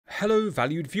Hello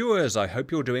valued viewers, I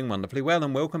hope you're doing wonderfully well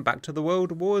and welcome back to the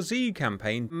World War Z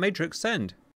campaign, Matrix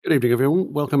Send. Good evening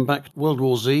everyone, welcome back to World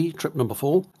War Z, trip number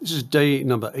 4. This is day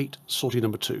number 8, sortie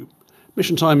number 2.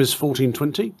 Mission time is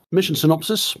 14:20. Mission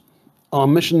synopsis. Our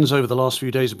missions over the last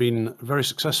few days have been very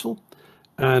successful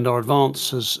and our advance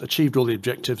has achieved all the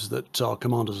objectives that our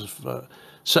commanders have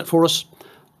set for us,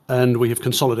 and we have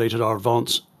consolidated our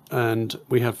advance and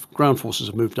we have ground forces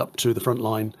have moved up to the front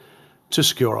line to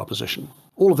secure our position.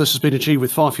 All of this has been achieved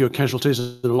with far fewer casualties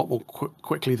and a lot more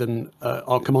quickly than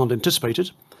our command anticipated,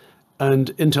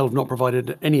 and Intel have not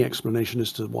provided any explanation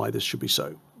as to why this should be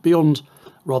so, beyond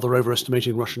rather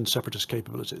overestimating Russian separatist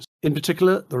capabilities. In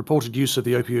particular, the reported use of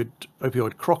the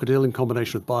opioid crocodile in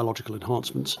combination with biological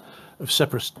enhancements of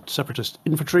separatist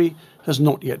infantry has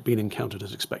not yet been encountered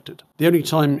as expected. The only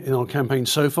time in our campaign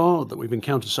so far that we've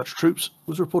encountered such troops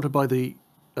was reported by the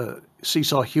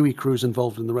CSAR Huey crews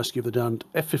involved in the rescue of the downed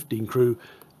F-15 crew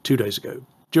 2 days ago.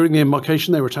 During the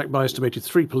embarkation, they were attacked by estimated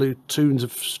 3 platoons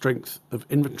of strength of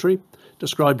infantry,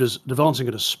 described as advancing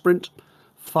at a sprint,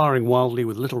 firing wildly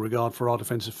with little regard for our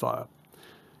defensive fire.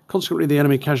 Consequently, the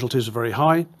enemy casualties are very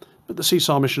high, but the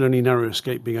CSAR mission only narrowly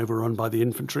escaped being overrun by the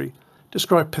infantry,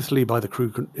 described pithily by the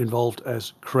crew involved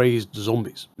as crazed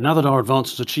zombies. Now that our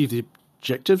advance has achieved the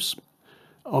objectives,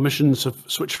 our missions have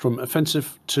switched from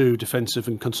offensive to defensive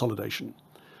and consolidation.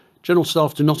 General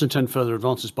Staff do not intend further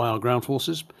advances by our ground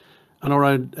forces, and our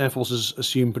own air forces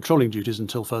assume patrolling duties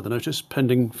until further notice,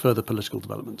 pending further political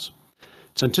developments.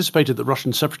 It's anticipated that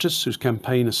Russian separatists, whose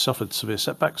campaign has suffered severe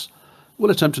setbacks, will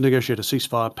attempt to negotiate a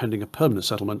ceasefire pending a permanent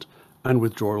settlement and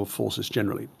withdrawal of forces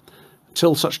generally.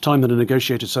 Until such time that a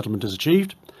negotiated settlement is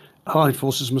achieved, Allied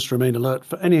forces must remain alert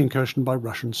for any incursion by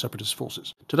Russian separatist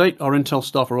forces. To date, our intel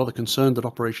staff are rather concerned that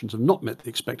operations have not met the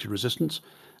expected resistance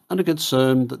and are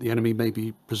concerned that the enemy may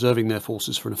be preserving their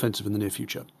forces for an offensive in the near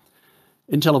future.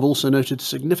 Intel have also noted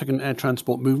significant air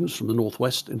transport movements from the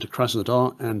northwest into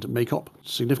Krasnodar and Maykop.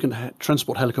 Significant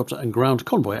transport helicopter and ground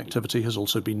convoy activity has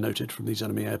also been noted from these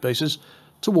enemy air bases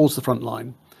towards the front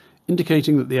line,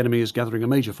 indicating that the enemy is gathering a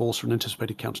major force for an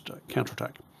anticipated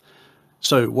counterattack.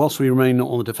 So, whilst we remain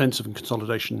on the defensive and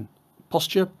consolidation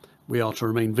posture, we are to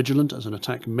remain vigilant as an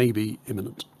attack may be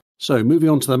imminent. So, moving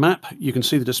on to the map, you can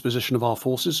see the disposition of our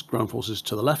forces, ground forces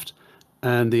to the left,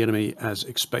 and the enemy as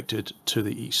expected to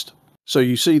the east. So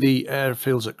you see the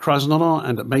airfields at Krasnodar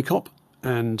and at Maykop,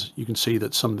 and you can see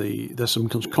that there's some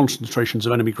concentrations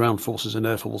of enemy ground forces and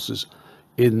air forces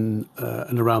in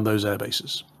and around those air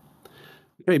bases.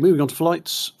 Okay, moving on to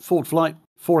flights. Forward flight,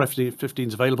 4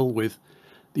 F-15s available with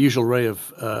the usual array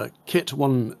of kit,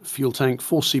 1 fuel tank,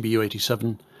 4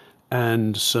 CBU-87,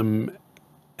 and some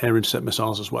air intercept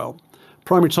missiles as well.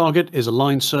 Primary target is a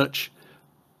line search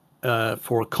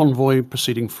for a convoy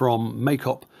proceeding from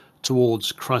Maykop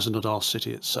towards Krasnodar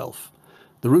city itself.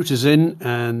 The route is in,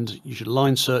 and you should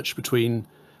line search between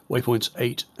waypoints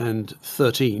 8 and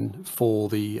 13 for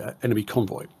the enemy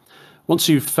convoy. Once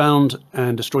you've found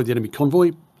and destroyed the enemy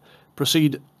convoy,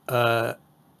 proceed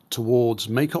towards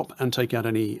Maykop and take out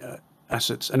any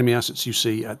enemy assets you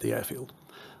see at the airfield.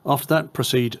 After that,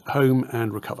 proceed home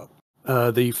and recover.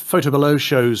 The photo below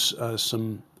shows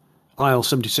some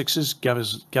IL-76s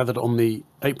gathered on the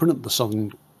apron at the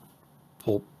southern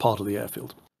part of the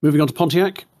airfield. Moving on to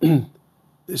Pontiac,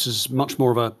 this is much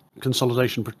more of a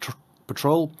consolidation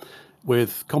patrol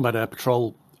with combat air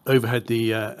patrol overhead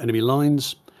the enemy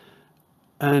lines,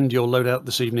 and your loadout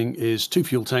this evening is 2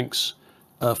 fuel tanks,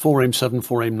 4 AIM-7,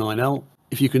 4 AIM-9L.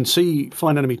 If you can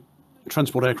find enemy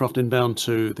transport aircraft inbound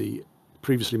to the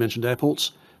previously mentioned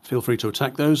airports, feel free to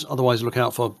attack those. Otherwise, look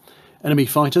out for enemy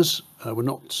fighters. We're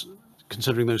not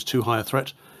considering those too high a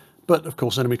threat, but of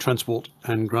course enemy transport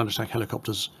and ground attack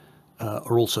helicopters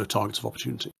are also targets of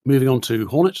opportunity. Moving on to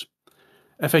Hornet.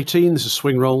 F-18, this is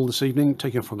swing roll this evening,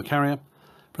 taking off from the carrier,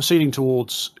 proceeding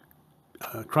towards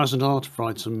Krasnodar to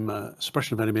provide some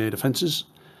suppression of enemy air defences,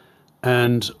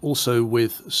 and also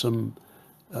with some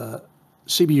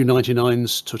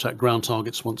CBU-99s to attack ground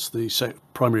targets once the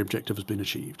primary objective has been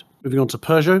achieved. Moving on to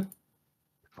Peugeot.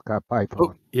 Forgot Python.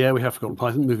 Oh, yeah, we have forgotten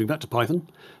Python. Moving back to Python.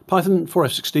 Python, 4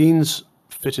 F-16s,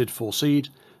 fitted for seed,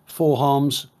 4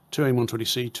 harms, 2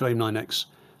 AIM-120C, 2 AIM-9X,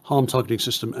 harm targeting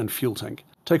system and fuel tank.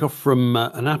 Take off from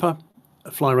Anapa,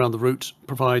 fly around the route,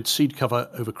 provide seed cover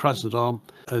over Krasnodar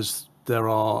as there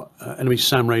are enemy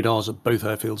SAM radars at both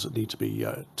airfields that need to be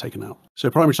taken out.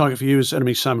 So primary target for you is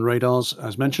enemy SAM and radars,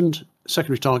 as mentioned.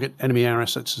 Secondary target, enemy air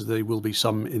assets, as there will be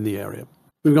some in the area.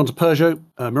 Moving on to Peugeot,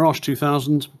 Mirage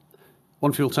 2000,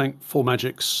 1 fuel tank, 4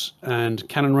 Magics and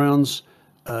cannon rounds.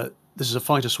 This is a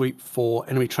fighter sweep for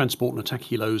enemy transport and attack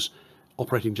helos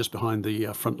operating just behind the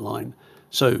front line.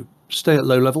 So stay at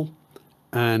low level,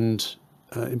 and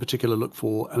in particular look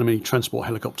for enemy transport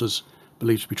helicopters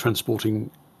believed to be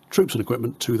transporting troops and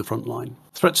equipment to the front line.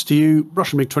 Threats to you: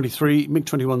 Russian MiG-23.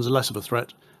 MiG-21 is less of a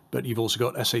threat, but you've also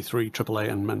got SA-3, AAA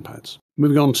and manpads.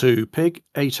 Moving on to PIG,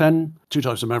 A-10, 2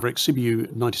 types of Maverick,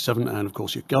 CBU-97 and of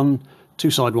course your gun, 2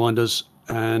 sidewinders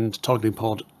and targeting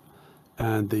pod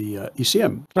and the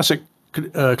ECM. Classic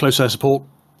close air support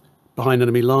behind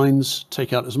enemy lines.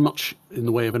 Take out as much in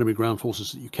the way of enemy ground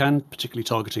forces that you can, particularly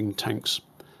targeting tanks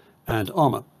and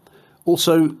armour.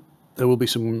 Also, there will be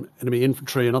some enemy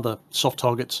infantry and other soft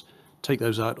targets. Take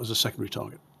those out as a secondary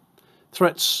target.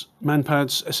 Threats: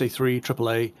 manpads, SA-3,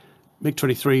 AAA,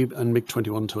 MiG-23 and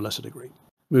MiG-21 to a lesser degree.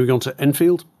 Moving on to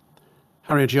Enfield.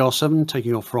 Harrier GR7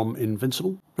 taking off from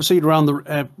Invincible. Proceed around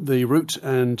the route,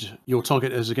 and your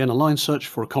target is again a line search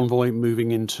for a convoy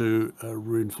moving into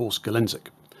reinforced Galenzik.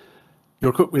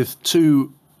 You're equipped with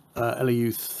 2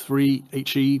 LEU-3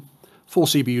 HE, 4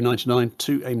 CBU-99,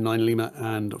 2 AIM-9 Lima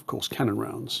and of course cannon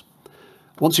rounds.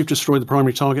 Once you've destroyed the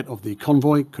primary target of the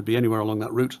convoy, could be anywhere along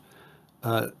that route,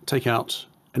 take out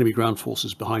enemy ground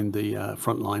forces behind the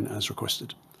front line as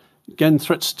requested. Again,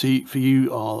 threats for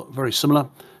you are very similar,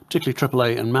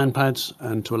 particularly AAA and manpads,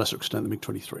 and to a lesser extent the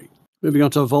MiG-23. Moving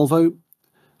on to Volvo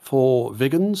for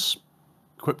Vigans,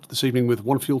 equipped this evening with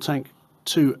 1 fuel tank,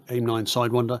 2 AIM-9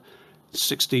 Sidewinder,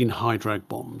 16 high drag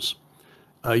bombs.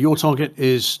 Your target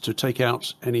is to take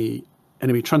out any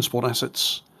enemy transport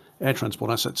assets, air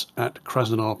transport assets at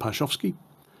Krasnodar Pashovsky.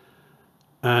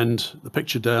 And the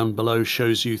picture down below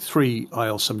shows you 3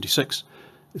 IL-76.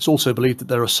 It's also believed that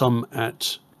there are some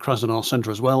at Krasnodar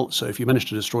Center as well, so if you manage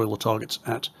to destroy all the targets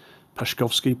at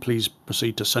Pashkovsky, please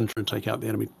proceed to center and take out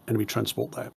the enemy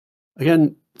transport there.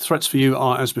 Again, threats for you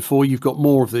are as before. You've got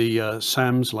more of the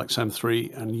SAMs like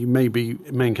SAM-3, and you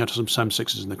may encounter some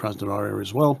SAM-6s in the Krasnodar area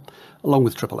as well, along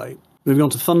with AAA. Moving on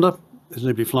to Thunder. There's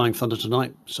nobody flying Thunder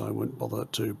tonight, so I won't bother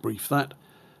to brief that.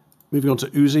 Moving on to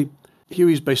Uzi.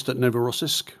 Huey's based at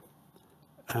Novorossiysk,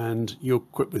 and you're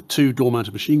equipped with 2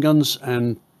 door-mounted machine guns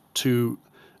and 2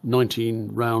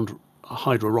 19-round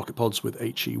Hydra rocket pods with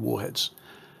HE warheads.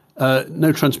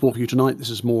 No transport for you tonight. This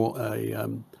is more a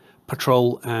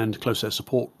patrol and close air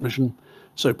support mission.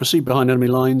 So proceed behind enemy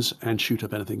lines and shoot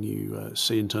up anything you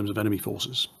see in terms of enemy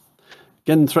forces.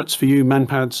 Again, threats for you: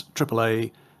 manpads,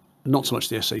 AAA, not so much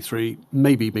the SA-3,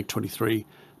 maybe MiG-23,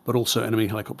 but also enemy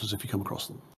helicopters if you come across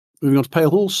them. Moving on to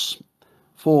Pale Horse.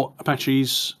 For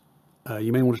Apaches,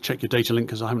 you may want to check your data link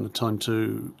because I haven't had time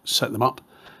to set them up.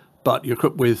 But you're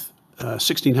equipped with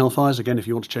 16 Hellfires. Again, if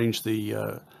you want to change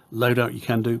the loadout, you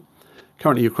can do.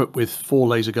 Currently, you're equipped with 8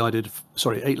 laser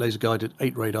guided,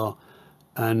 8 radar,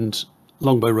 and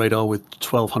longbow radar with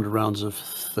 1,200 rounds of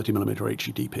 30mm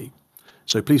HEDP.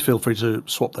 So please feel free to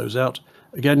swap those out.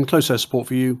 Again, close air support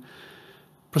for you.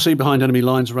 Proceed behind enemy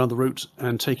lines around the route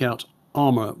and take out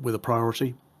armor with a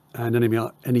priority, and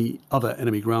any other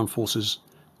enemy ground forces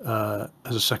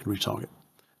as a secondary target.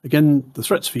 Again, the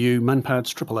threats for you: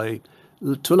 manpads, AAA,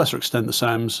 to a lesser extent the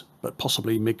SAMs, but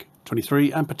possibly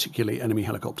MiG-23 and particularly enemy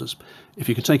helicopters. If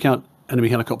you can take out enemy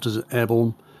helicopters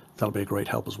airborne, that'll be a great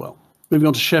help as well. Moving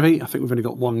on to Chevy, I think we've only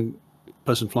got 1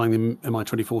 person flying the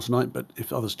Mi-24 tonight, but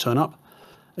if others turn up,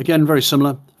 again, very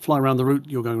similar. Fly around the route.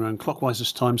 You're going around clockwise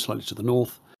this time, slightly to the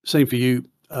north. Same for you.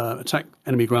 Attack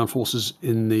enemy ground forces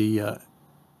in the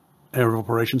area of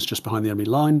operations just behind the enemy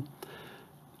line.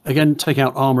 Again, take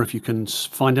out armor if you can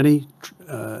find any,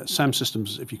 SAM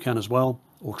systems if you can as well,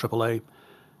 or AAA,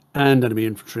 and enemy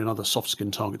infantry and other soft skin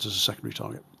targets as a secondary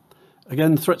target.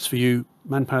 Again, threats for you: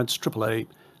 manpads, AAA,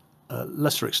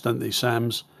 lesser extent the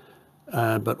SAMs,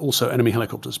 but also enemy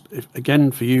helicopters.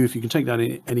 Again, for you, if you can take down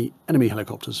any enemy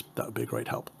helicopters, that would be a great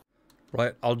help.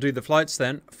 Right, I'll do the flights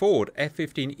then. Ford,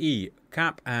 F-15E,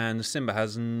 Cap and Simba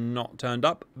has not turned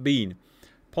up. Bean.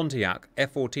 Pontiac,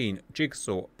 F-14,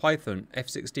 Jigsaw, Python,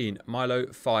 F-16, Milo,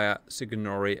 Fire,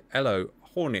 Signori, Elo,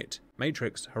 Hornet,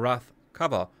 Matrix, Harath,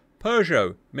 Cover,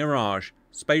 Peugeot, Mirage,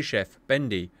 Space Chef,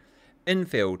 Bendy,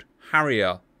 Enfield,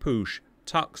 Harrier, Poosh,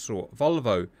 Tuxor,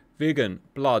 Volvo, Vegan,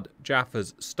 Blood,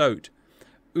 Jaffers, Stoat,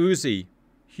 Uzi,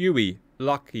 Huey,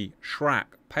 Lucky,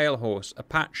 Shrak, Pale Horse,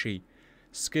 Apache,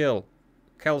 Skill,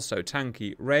 Kelso,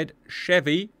 Tanky, Red,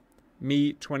 Chevy,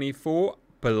 Mi-24,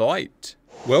 Polite.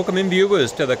 Welcome in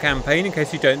viewers to the campaign. In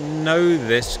case you don't know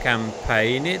this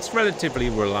campaign, it's relatively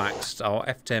relaxed. Our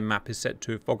F10 map is set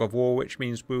to Fog of War, which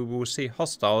means we will see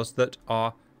hostiles that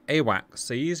are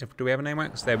AWACS. Do we have an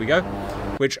AWACS? There we go.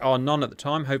 Which are none at the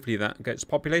time. Hopefully that gets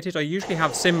populated. I usually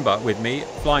have Simba with me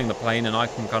flying the plane, and I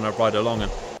can kind of ride along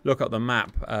and look at the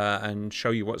map and show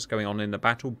you what's going on in the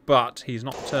battle, but he's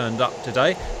not turned up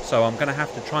today, so I'm going to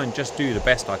have to try and just do the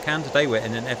best I can today. We're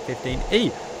in an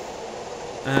F-15E.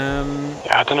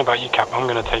 Yeah, I don't know about you, Cap. I'm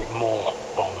going to take more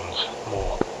bombs.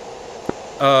 More.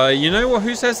 You know what?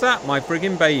 Who says that? My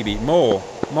friggin' baby. More.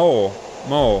 More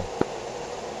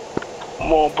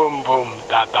boom boom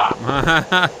da da.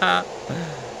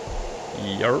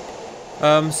 Yerp.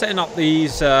 Setting up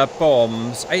these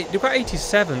bombs. You've got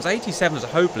 87s. 87s are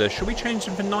hopeless. Should we change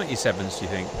them for 97s, do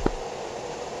you think?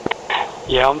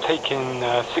 Yeah, I'm taking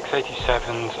 6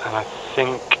 87s and I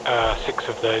think 6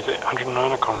 of those at 109,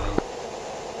 I can't remember.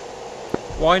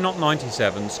 Why not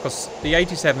 97s? Because the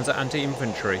 87s are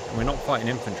anti-infantry, and we're not fighting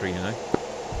infantry, you know.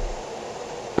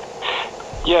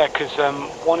 Yeah, because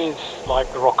one is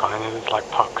like the rock on and the other's like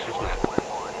pucks, isn't it?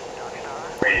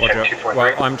 Roger.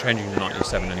 Well, I'm changing to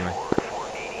 97 anyway.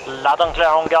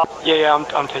 Yeah,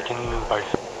 I'm taking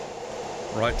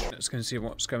both. Right, let's go and see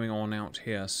what's going on out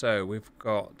here. So, we've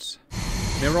got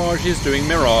Mirages doing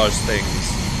Mirage things.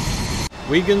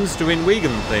 Wiegans doing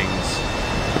Wigan things.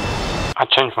 I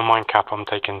changed my mind, Cap. I'm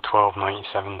taking 12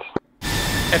 97s.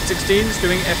 F-16s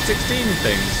doing F-16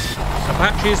 things.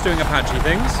 Apaches doing Apache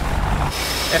things.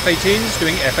 F-18s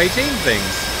doing F-18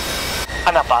 things.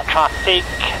 Anapa traffic,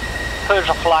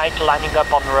 Persia flight lining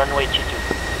up on runway 22.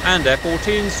 And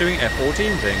F-14s doing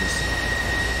F-14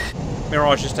 things.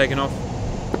 Mirage is taking off.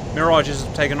 Mirage is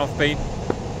taken off, B.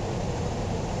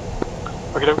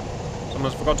 Okay,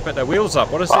 Someone's forgot to put their wheels up.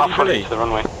 What a silly billy. to the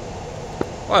runway.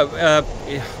 Well,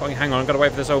 hang on, I've got to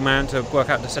wait for this old man to work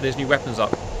out to set his new weapons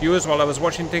up. Viewers, while I was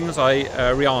watching things, I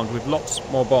rearmed with lots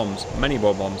more bombs, many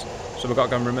more bombs. So we've got to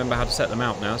go and remember how to set them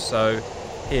out now. So,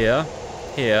 here,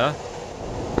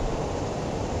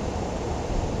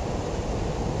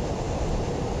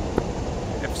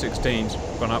 F-16's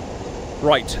gone up.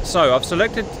 Right, so I've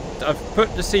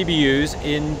put the CBUs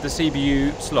in the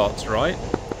CBU slots, right?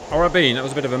 Alright, Bean, that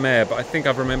was a bit of a mare, but I think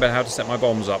I've remembered how to set my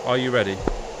bombs up. Are you ready?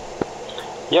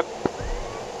 Yep.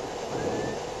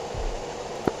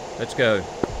 Let's go.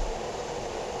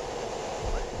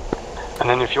 And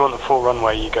then if you want the full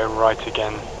runway, you go right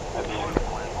again at the end.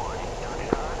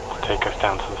 Take us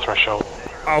down to the threshold.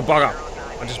 Oh, bugger!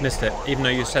 I just missed it. Even though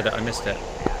you said it, I missed it.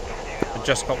 I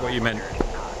just got what you meant.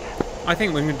 I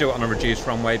think we can do it on a reduced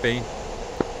runway, B.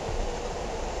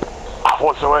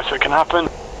 What's the worst that can happen?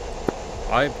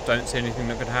 I don't see anything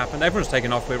that could happen. Everyone's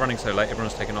taken off. We're running so late.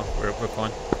 Everyone's taken off. We're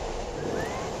fine.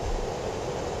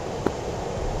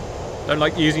 Don't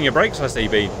like using your brakes, I see,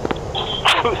 B.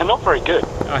 They're not very good.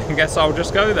 I guess I'll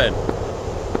just go then.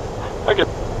 Okay.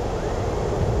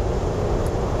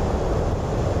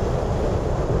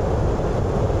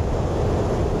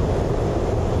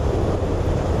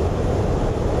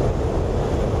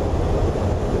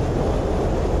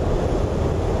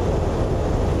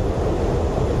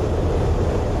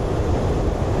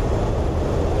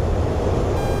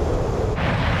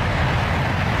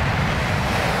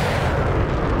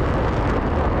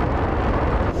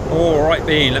 Alright,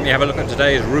 Bean, let me have a look at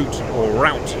today's route for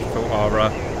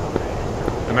our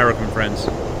American friends.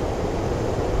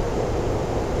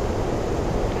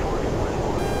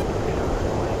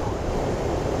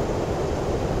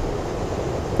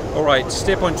 Alright,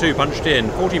 steer point 2 punched in,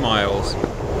 40 miles.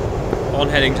 On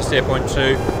heading to steer point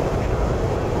 2.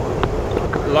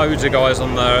 Loads of guys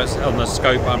on the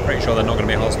scope. I'm pretty sure they're not going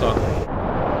to be hostile.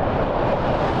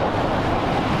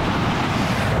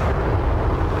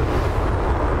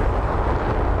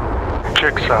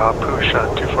 Jigsaw, push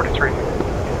 243.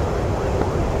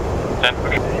 10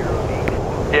 push.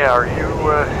 Yeah, are you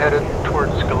headed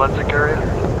towards Galenzik area?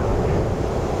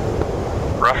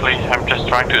 Roughly, I'm just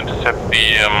trying to intercept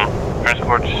the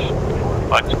transport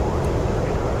flights.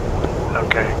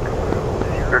 Okay.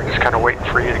 We're just kind of waiting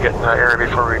for you to get in that area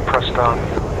before we press on.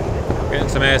 Getting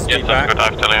some airspeed Yes, back. that's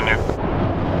good, I'm telling you.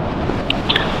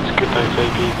 It's good though,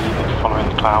 baby. They're following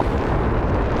the cloud.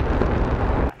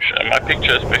 My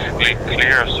picture is basically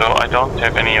clear, so I don't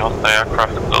have any hostile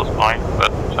aircraft close by,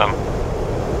 but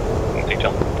in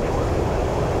detail.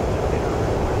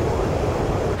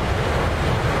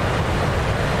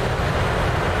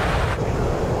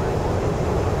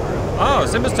 Oh,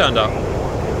 Simba's turned up.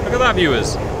 Look at that,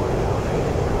 viewers.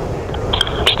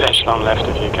 Just echelon left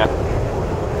if you can.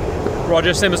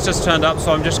 Roger, Simba's just turned up,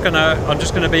 so I'm just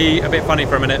gonna be a bit funny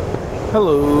for a minute.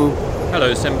 Hello.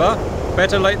 Hello, Simba.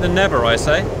 Better late than never, I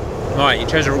say. Right, you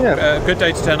chose a good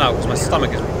day to turn up because my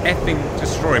stomach is effing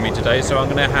destroying me today, so I'm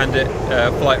going to hand it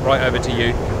flight right over to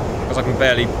you because I can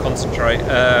barely concentrate.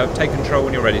 Take control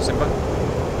when you're ready, Simba. I'm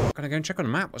going to go and check on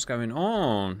the map what's going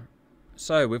on.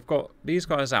 So we've got these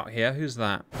guys out here. Who's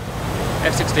that?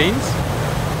 F-16s.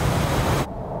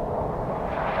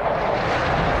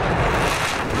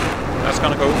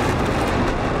 kind of cool.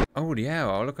 Oh, yeah.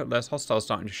 Oh, look at those hostiles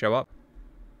starting to show up.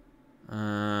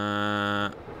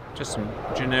 Just some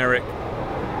generic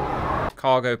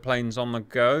cargo planes on the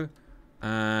go.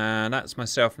 And that's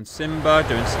myself and Simba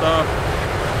doing stuff.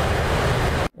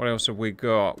 What else have we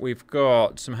got? We've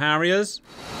got some Harriers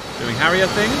doing Harrier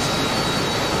things.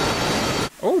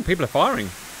 Oh, people are firing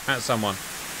at someone.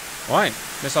 Right,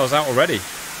 missiles out already.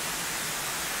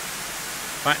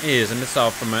 That is a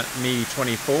missile from a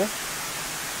Me-24.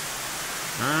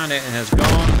 And it has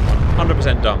gone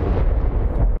 100% done.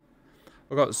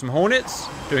 We've got some Hornets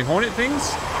doing Hornet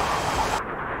things.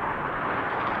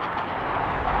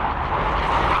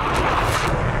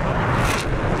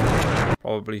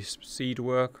 Probably seed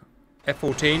work.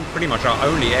 F-14, pretty much our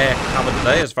only air cover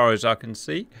today as far as I can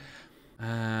see.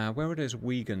 Where are those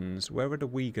Wiegans? Where are the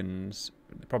Wiegans?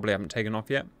 They probably haven't taken off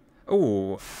yet.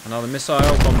 Oh, another missile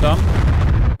gone dumb.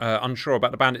 Unsure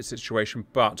about the bandit situation,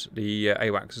 but the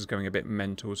AWACS is going a bit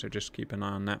mental, so just keep an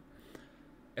eye on that.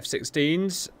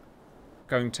 F-16s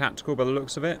going tactical by the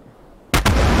looks of it.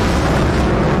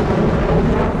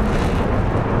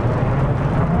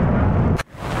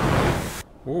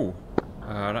 Ooh.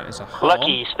 That is a harm.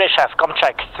 Lucky, Space Chef, come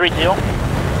check. 3-0.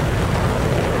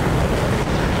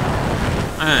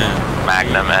 And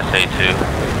Magnum SA2.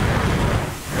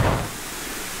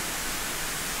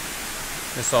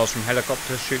 missiles from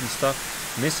helicopters shooting stuff.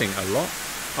 Missing a lot.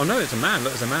 Oh no, it's a man.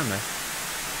 Look, there's a man there.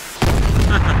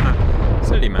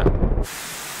 Silly man.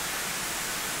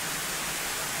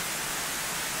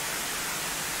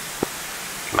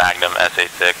 Magnum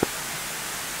SA6.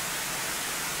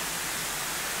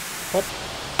 Pop.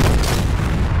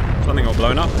 Something got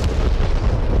blown up.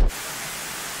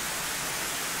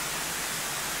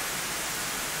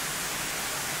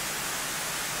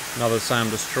 Another SAM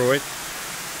destroyed.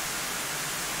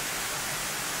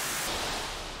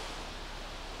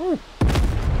 Ooh.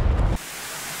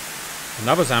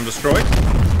 Another SAM destroyed.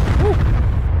 Ooh.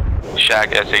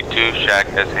 Shag SA2, Shag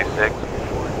SA6.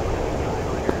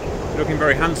 Looking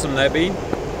very handsome there, Bean.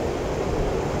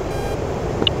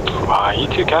 You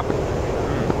too, Cap.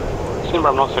 Simba,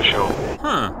 I'm not so sure.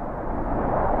 Huh.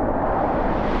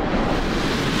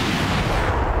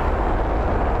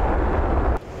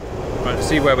 Right, to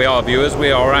see where we are, viewers.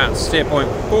 We are at steer point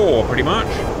 4, pretty much.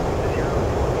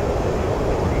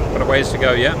 Got a ways to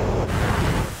go yet.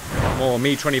 More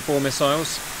Me-24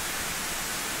 missiles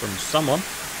from someone,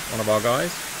 one of our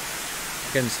guys,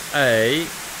 against a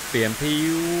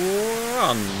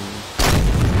BMP-1.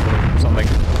 Something.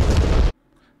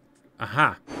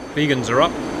 Aha. Vegans are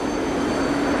up.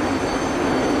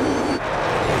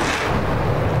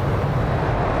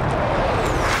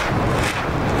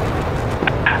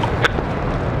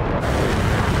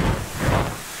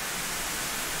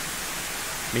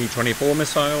 Me-24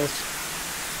 missiles.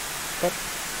 Pop.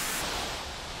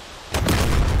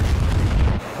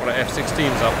 What are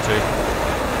F-16s up to?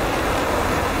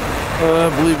 I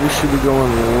believe we should be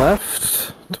going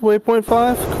left to waypoint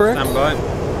 5, correct? Stand by.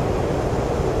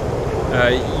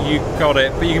 You got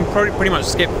it, but you can pretty much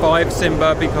skip 5,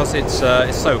 Simba, because it's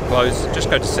so close. Just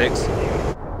go to 6.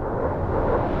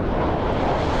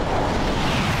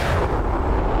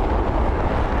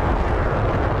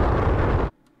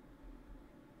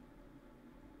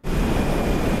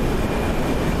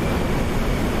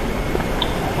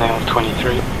 Now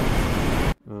 23.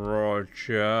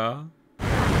 Roger.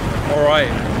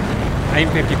 Alright.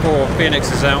 AIM-54,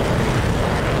 Phoenix is out.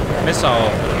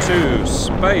 Missile to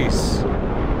space.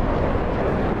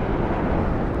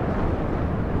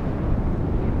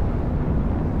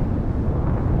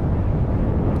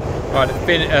 Right,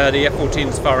 the F-14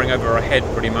 is firing over our head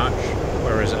pretty much.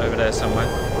 Where is it? Over there somewhere.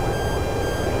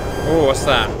 Oh, what's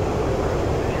that?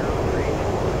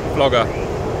 Flogger.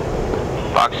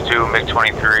 Fox 2,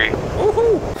 MiG-23.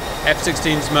 Woohoo!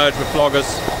 F-16s merge with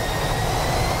floggers.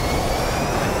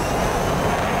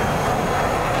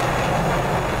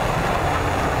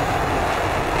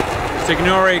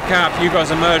 Signori, Cap, you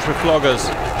guys emerge with floggers.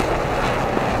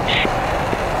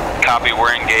 Copy,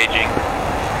 we're engaging.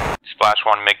 Splash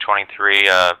 1 MiG-23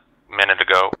 a minute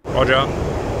ago. Roger.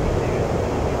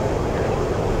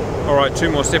 Alright, 2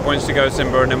 more sit points to go,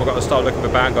 Simba, and then we've got to start looking for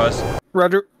bad guys.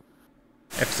 Roger.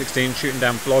 F-16 shooting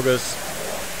down floggers.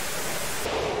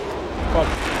 Pop.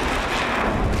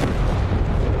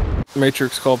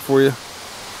 Matrix called for you.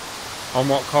 On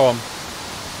what column?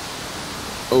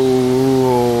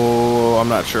 Oh, I'm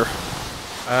not sure.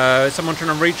 Is someone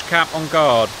trying to reach Cap on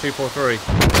guard? 243.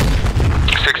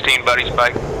 16, buddy,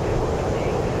 spike.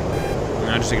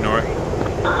 No, just ignore it.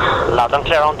 Loud and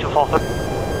clear on 243.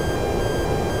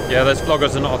 Yeah, those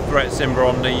floggers are not a threat, Simba,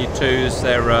 on the 2s.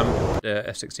 They're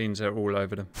F-16s are all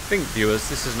over them. Think, viewers,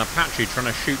 this is an Apache trying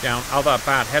to shoot down other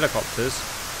bad helicopters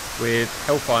with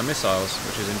Hellfire missiles,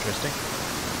 which is interesting.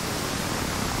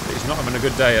 But he's not having a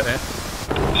good day at it.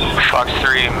 Fox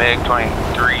 3,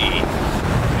 MiG-23,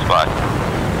 spot.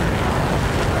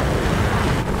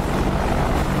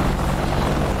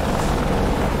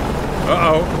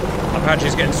 Uh-oh,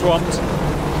 Apache's getting swamped.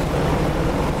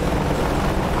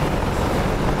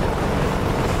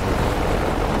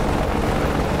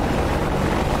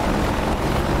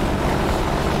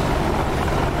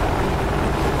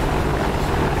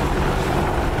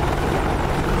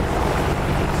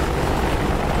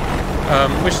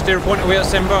 Which steer point are we at,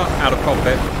 Simba? Out of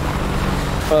cockpit.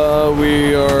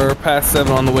 We are past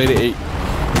 7 on the way to 8.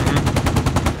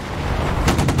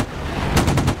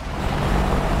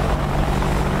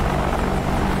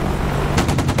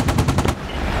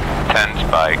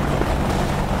 Spike.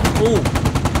 Ooh.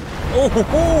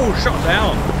 Oh, shot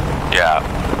down. Yeah.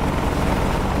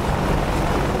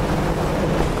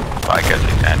 Spike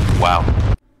SC-10. Wow.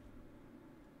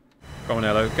 Go on,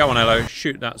 Elo. Go on, Elo.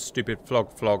 Shoot that stupid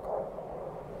flog.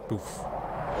 Boof.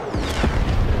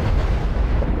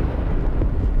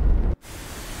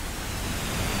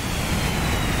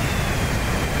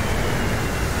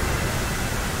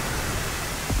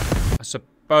 I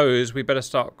suppose we better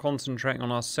start concentrating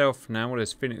on ourselves now. What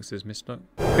is Phoenix's, mister?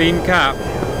 Bean Cap.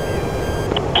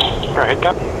 Go ahead,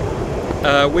 Cap.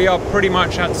 We are pretty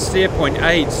much at steer point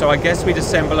 8, so I guess we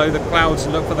descend below the clouds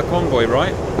and look for the convoy,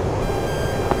 right?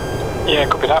 Yeah,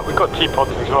 copy that. We've got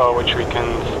T-pods as well, which we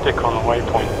can stick on the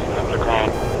waypoints and have a look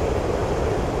around.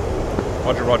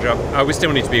 Roger. We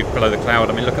still need to be below the cloud.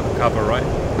 I mean, look at the cover, right?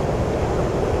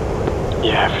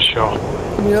 Yeah, for sure.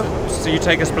 Yep. So you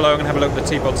take us below and have a look at the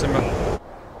T-pod, Simba.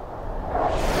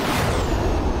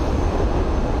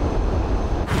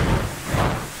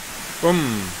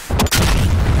 Boom.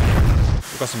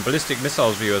 We've got some ballistic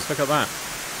missiles, viewers. Look at that.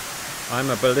 I'm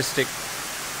a ballistic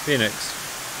Phoenix.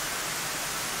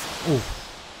 Ooh.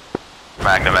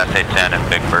 Magnum SA-10 and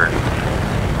Big Bird.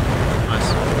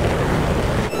 Nice.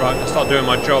 Right, I'll start doing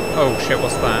my job. Oh shit,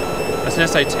 what's that? That's an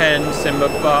SA-10, Simba,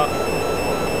 but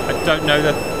I don't know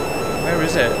the... Where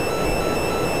is it?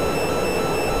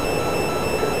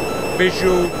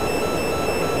 Visual...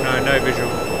 No visual.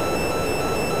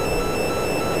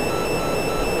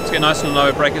 Let's get nice and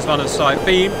low, breakers line of sight.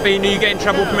 Bean, are you getting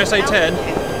trouble from SA-10?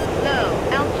 Low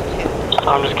altitude.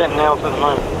 I'm just getting nailed at the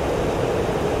moment.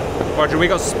 Roger, we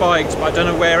got spiked, but I don't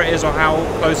know where it is or how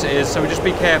close it is, so we just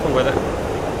be careful with it.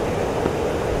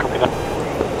 Copy that.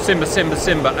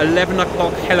 Simba. 11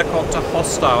 o'clock helicopter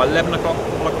hostile. 11 o'clock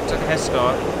helicopter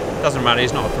hostile. Doesn't matter,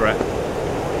 he's not a threat.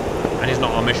 And he's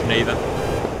not our mission either.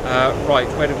 Right,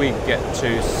 where did we get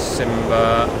to,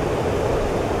 Simba?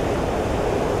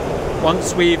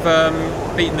 Once we've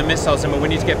beaten the missile, Simba, we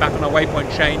need to get back on our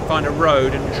waypoint chain, find a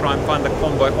road, and try and find the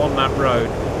convoy on that road.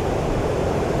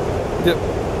 Yep.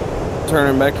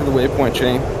 Turning back to the waypoint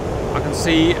chain. I can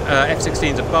see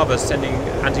F-16s above us sending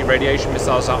anti-radiation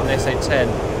missiles out on the SA-10,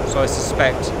 so I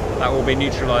suspect that will be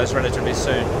neutralised relatively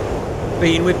soon.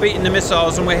 Bean, we've beaten the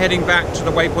missiles and we're heading back to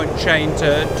the waypoint chain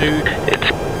to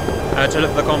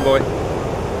look for the convoy.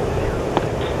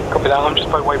 Copy that. I'm just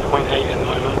by waypoint 8 at the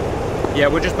moment. Yeah,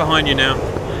 we're just behind you now.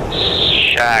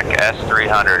 Shack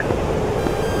S-300.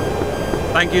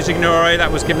 Thank you, Signore.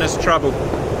 That was giving us trouble.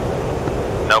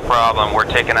 No problem. We're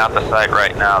taking out the site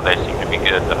right now. They seem to be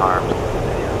good to harm.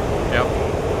 Yep.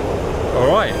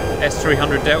 Alright.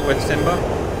 S-300 dealt with, Simba.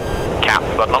 Cap,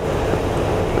 button up.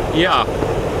 Yeah.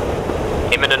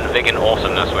 Imminent Vigan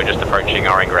awesomeness. We're just approaching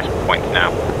our ingress point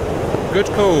now. Good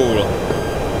call.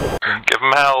 Give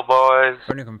them hell, boys. If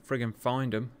only I can friggin'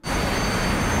 find them.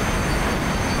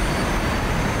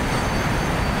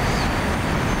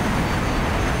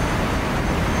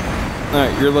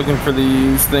 Alright, you're looking for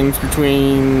these things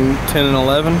between 10 and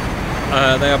 11?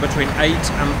 They are between 8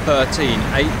 and 13.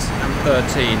 8 and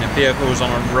 13. The vehicle's on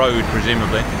a road,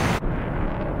 presumably.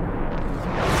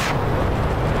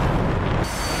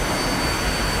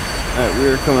 Alright,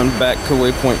 we're coming back to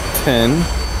waypoint 10.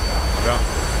 Yeah.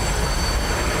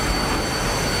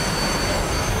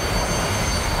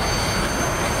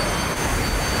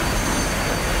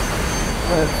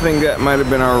 I think that might have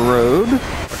been our road.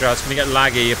 Roger, it's going to get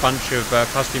laggy. A bunch of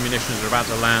cluster munitions are about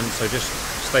to land, so just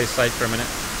stay safe for a minute.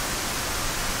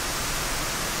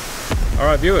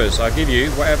 Alright, viewers, I'll give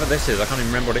you whatever this is. I can't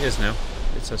even remember what it is now.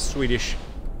 It's a Swedish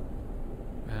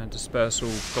dispersal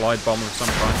glide bomb of some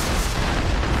kind.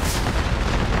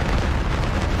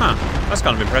 Huh, that's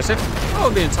kind of impressive. Oh,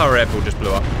 the entire airport just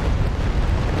blew up.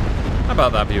 How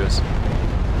about that, viewers?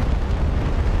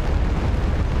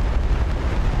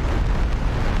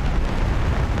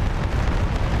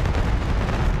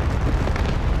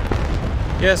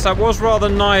 Yes, that was rather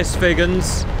nice,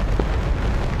 Figgins.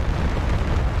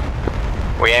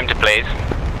 We aim to please.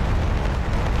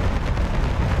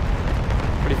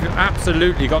 But if you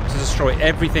absolutely got to destroy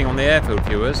everything on the airfield,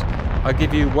 viewers, I'll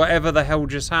give you whatever the hell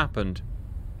just happened.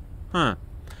 Huh.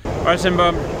 Alright, Simba,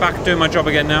 I'm back doing my job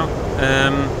again now.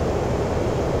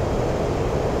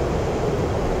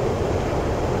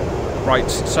 Right,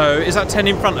 so is that 10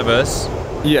 in front of us?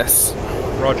 Yes.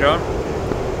 Roger.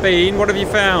 Bean, what have you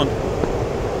found?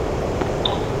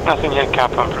 Nothing yet,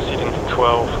 Cap. I'm proceeding to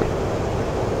 12.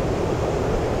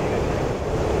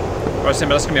 Right,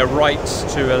 Simba, that's going to be a right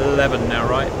to 11 now,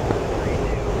 right?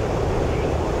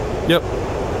 Yep.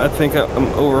 I think I'm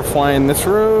overflying this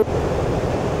road.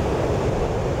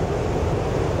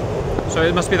 So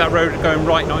it must be that road going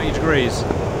right 90 degrees.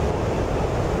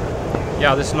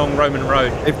 Yeah, this long Roman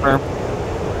road. Hey, firm.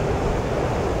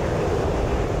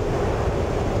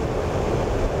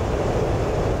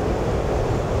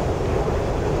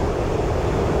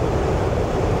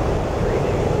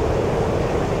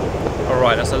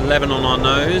 Alright, that's 11 on our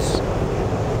nose.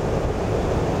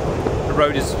 The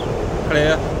road is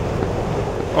clear.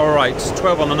 Alright,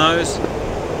 12 on the nose.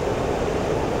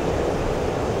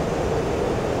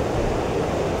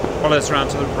 Follow us around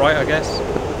to the right, I guess.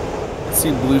 I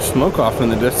see blue smoke off in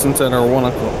the distance at our 1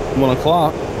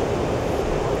 o'clock.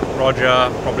 Roger,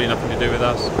 probably nothing to do with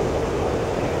us.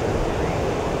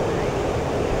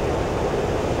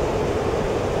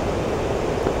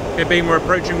 Okay, Beam, we're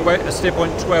approaching steer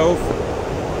point 12.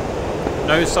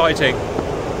 No sighting.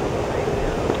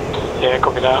 Yeah,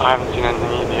 copy that. I haven't seen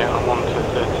anything either yet. I'm on to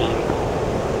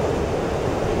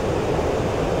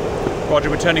 13. Roger,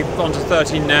 we're turning onto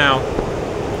 13 now.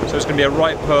 So it's going to be a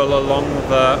right pull along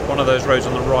one of those roads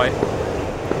on the right.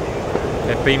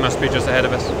 Okay, B must be just ahead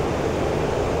of us.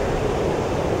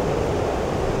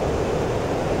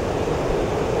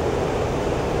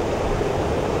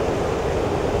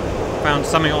 Found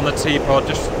something on the T-pod,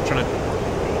 just trying to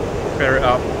clear it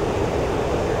up.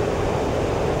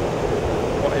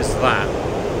 What is that?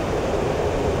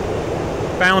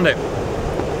 Found it.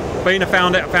 Bean, I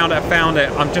found it, I found it, I found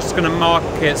it. I'm just going to mark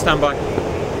it, stand by.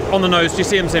 On the nose, do you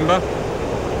see him, Simba?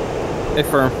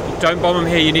 Affirm. Don't bomb them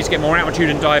here, you need to get more altitude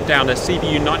and dive down. There's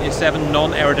CBU-97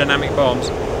 non-aerodynamic bombs.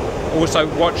 Also,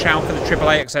 watch out for the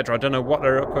AAA, etc. I don't know what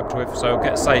they're equipped with, so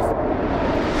get safe.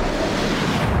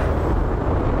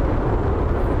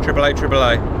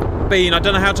 AAA. Bean, I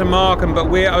don't know how to mark them, but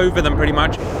we're over them pretty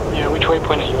much. Yeah, which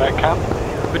waypoint are you at, Cap?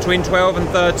 Between 12 and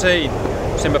 13.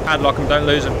 Simba, padlock them, don't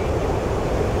lose them.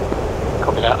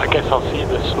 Copy that. I guess I'll see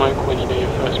the smoke when you do your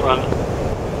first run.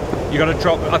 You got to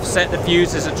drop. I've set the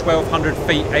fuses at 1200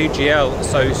 feet AGL,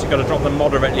 so you got to drop them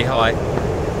moderately high.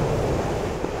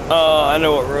 I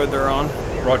know what road they're on.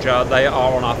 Roger, they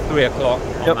are on our 3 o'clock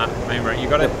on that main road. You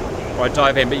got to right,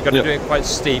 dive in, but you got to do it quite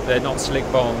steep. They're not slick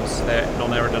bombs. They're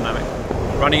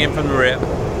non-aerodynamic. Running in from the rear.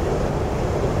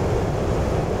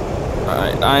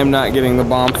 Alright, I am not getting the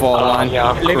bomb fall line.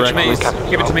 Yeah, leave it to me.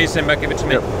 Give it to me, Simba. Give it to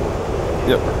me.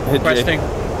 Yep. Hit Questing.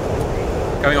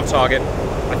 Going off target.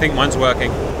 I think mine's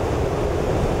working.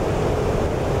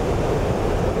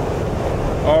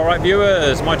 Alright,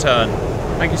 viewers, my turn.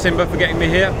 Thank you, Simba, for getting me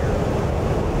here.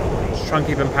 Just try and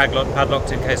keep them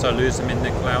padlocked in case I lose them in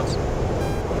the clouds.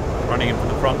 Running in from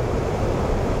the front.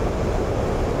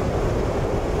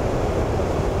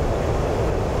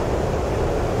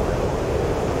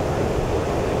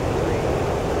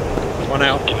 One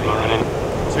out.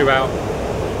 2 out.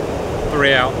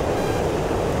 3 out.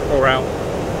 4 out.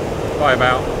 5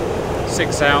 out.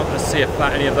 6 out. Let's see if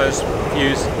any of those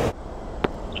fuse.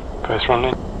 First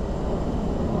running.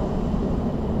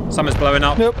 Summer's blowing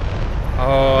up. Nope.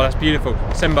 Oh, that's beautiful.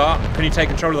 Simba, can you take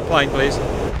control of the plane, please?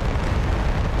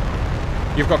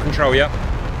 You've got control, yeah?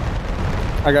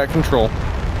 I got control.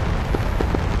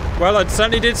 Well, I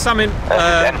certainly did some in...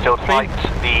 Enfield flight,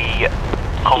 the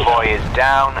convoy is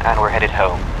down and we're headed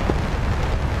home.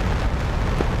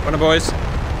 Bueno, boys.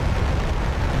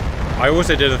 I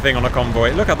also did a thing on a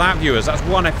convoy. Look at that, viewers. That's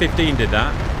one F-15 did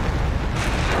that.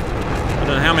 I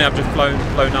don't know how many I've just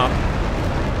flown up.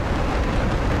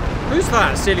 Who's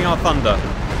that stealing our thunder?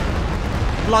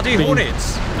 Bloody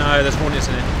Hornets! No, there's Hornets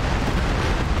in it.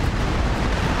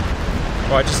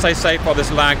 Right, just stay safe while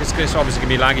this lag. It's obviously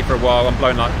going to be laggy for a while. I'm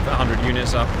blowing like 100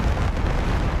 units up.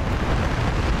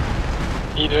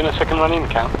 Are you doing a second run in,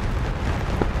 Cap?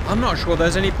 I'm not sure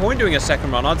there's any point doing a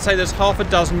second run. I'd say there's half a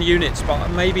dozen units, but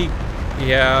maybe...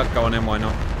 Yeah, go on in, why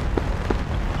not?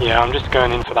 Yeah, I'm just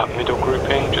going in for that middle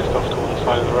grouping, just off to one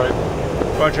side of the road.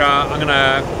 Roger, I'm going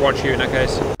to watch you in that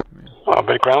case. Oh, a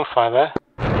bit of ground fire there.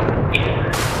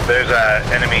 There's a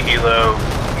enemy helo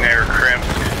near Crimp.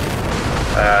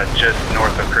 just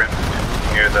north of Crimson,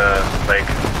 near the lake.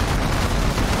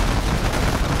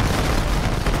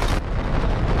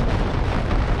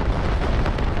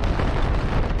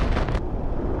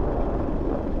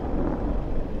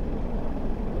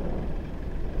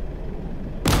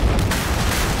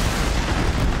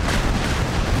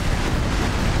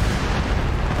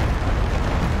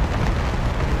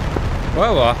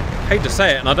 Well, I hate to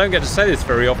say it, and I don't get to say this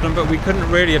very often, but we couldn't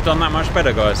really have done that much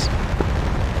better, guys.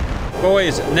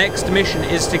 Boys, next mission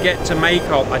is to get to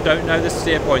Maycop. I don't know the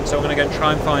steer point, so I'm going to go and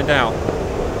try and find out.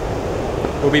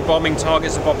 We'll be bombing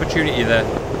targets of opportunity there.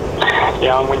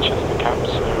 Yeah, I'm Winchester Cap,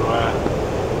 so...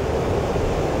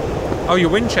 Oh, you're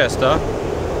Winchester?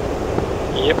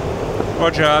 Yep.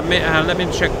 Roger, let me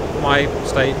check my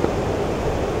state.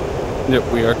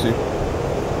 Yep, we are too.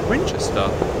 Winchester?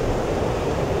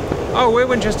 Oh, we're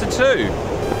Winchester too.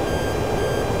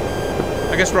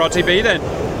 I guess we're RTB then.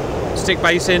 Stick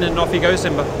base in and off you go,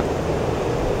 Simba.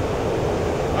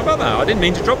 How about that? I didn't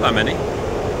mean to drop that many.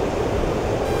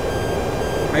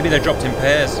 Maybe they dropped in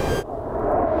pairs.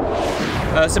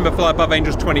 Simba, fly above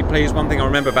Angels 20, please. One thing I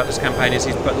remember about this campaign is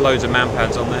he's put loads of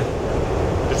manpads on there.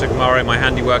 Just to commemorate my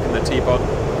handiwork in the T-pod.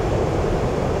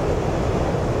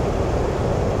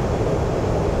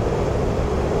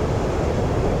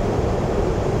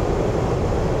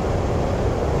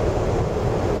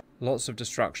 Lots of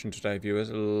destruction today,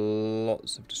 viewers.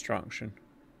 Lots of destruction.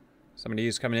 Somebody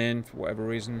is coming in for whatever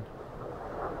reason.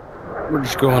 We're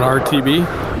just going RTB.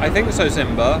 I think so,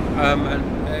 Simba.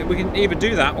 And we can either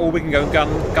do that or we can go and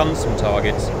gun some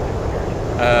targets.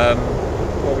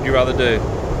 What would you rather do?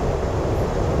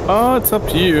 Oh, it's up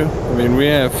to you. I mean, we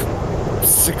have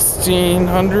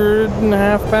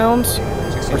 1,600.5 pounds?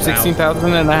 Or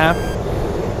 16,000.5.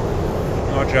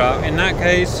 Roger. In that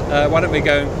case, why don't we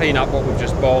go and clean up what we've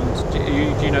just bombed? Do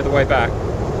you know the way back?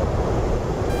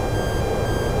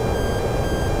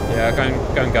 Yeah, go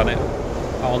and gun it.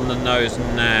 On the nose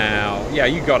now. Yeah,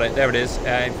 you got it. There it is.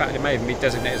 In fact, it may even be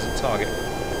designated as a target.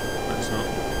 No, it's not.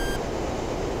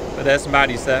 But there's some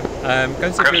baddies there. Go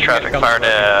and see if you can get guns fired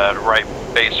at right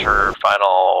base for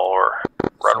final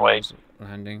runway.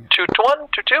 Landing. 2-1,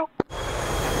 2-2.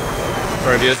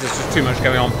 Sorry, viewers, there's just too much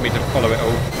going on for me to follow it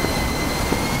all.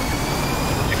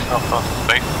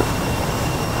 Space.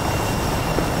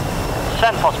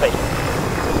 Send for space.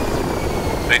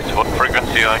 Space, what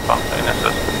frequency I can't say this.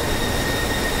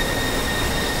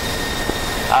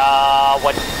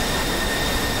 What?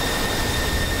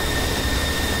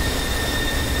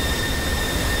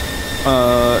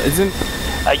 Isn't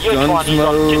Unit 1 is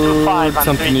on 225 and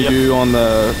something you do on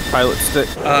the pilot stick?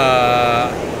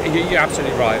 You're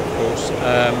absolutely right, of course.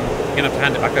 You're going to have to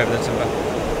hand it back over then, Simba.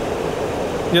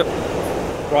 Yep.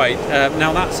 Right,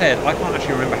 now that said, I can't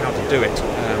actually remember how to do it.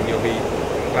 You'll be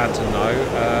glad to know.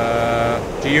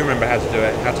 Do you remember how to do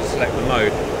it? How to select the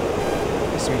mode?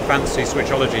 There's some fancy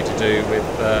switchology to do with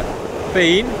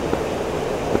Bean.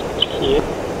 Yeah.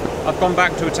 I've gone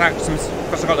back to attack some,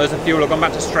 because I've got loads of fuel, I've gone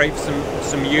back to strafe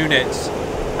some units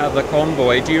out of the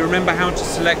convoy. Do you remember how to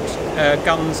select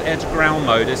guns air-to-ground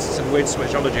mode? There's some weird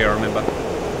switchology I remember.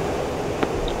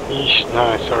 Yeesh,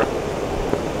 no, sorry.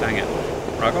 Dang it.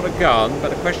 Right, I've got a gun, but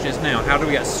the question is now, how do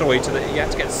we get soy to the... You have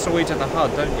to get soy to the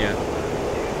HUD, don't you?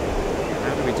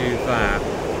 How do we do that?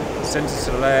 Center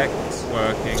select,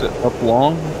 working. Is it up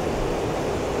long?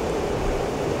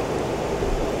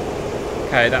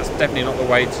 Okay, that's definitely not the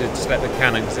way to select the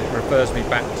cannon, because it refers me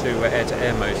back to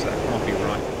air-to-air mode, so that can't be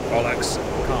right. Bollocks,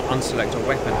 can't unselect a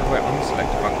weapon. How do I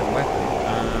unselect a fucking weapon?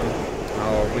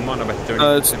 Oh, we might not be able to do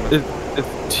anything. It's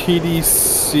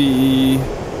TDC...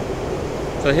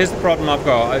 So here's the problem I've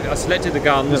got. I selected the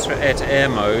guns for air-to-air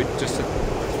mode, just to,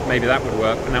 maybe that would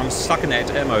work, but now I'm stuck in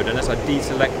air-to-air mode unless I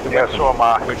deselect the weapon, so am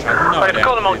I. which I have no idea. I've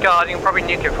got them on guard, you can probably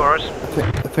nuke it for us.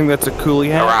 I think that's a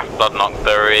coolie hat. Harass Bloodknock,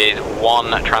 there is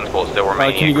one transport still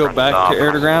remaining. Can you go back to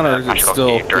air to ground, or is it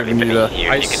still giving you the... You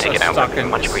can take it out,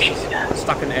 much appreciated.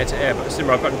 Stuck in air-to-air, but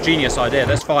Simba, I've got a genius idea.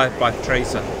 Let's fire by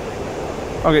tracer.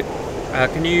 Okay.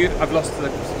 Can you... I've lost the...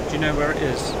 Do you know where it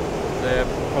is? The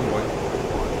convoy.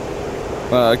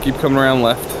 Keep coming around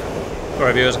left.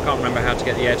 Sorry viewers, I can't remember how to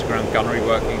get the air-to-ground gunnery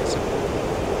working. It's a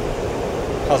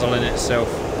puzzle in itself.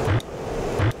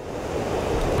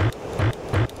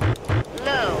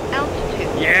 Low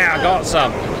altitude. Yeah, I got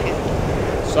some.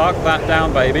 Suck that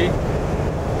down, baby.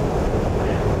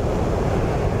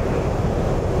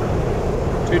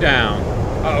 2 down.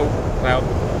 Uh-oh. Well,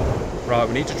 right,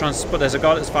 we need to try and spot... There's a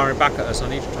guy that's firing back at us. I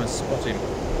need to try and spot him.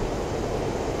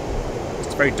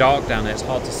 It's very dark down there. It's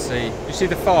hard to see. You see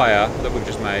the fire that we've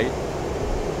just made?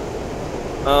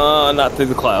 Not through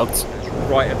the clouds. It's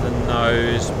right of the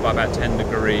nose by about 10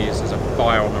 degrees. There's a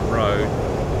fire on the road.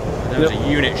 And there was a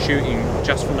unit shooting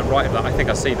just from the right of that. I think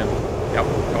I see them. Yep,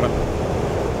 got him.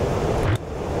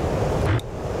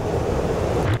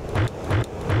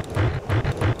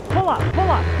 Pull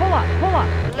up.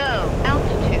 Low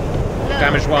altitude. Low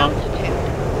Damage one. altitude.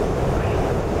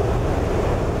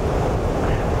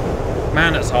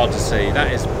 Man, that's hard to see.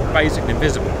 That is basically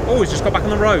invisible. Oh, he's just got back on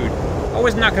the road. Oh,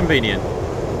 isn't that convenient?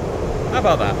 How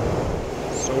about that?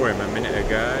 Saw him a minute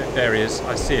ago. There he is.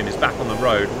 I see him. He's back on the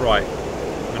road. Right. I'm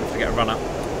going to have to get a run up.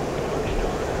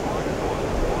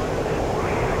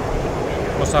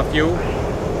 What's our fuel?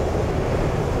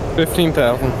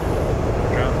 15,000.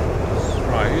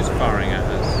 Right, who's firing at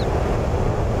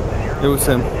us? It was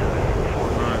him.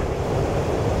 Right.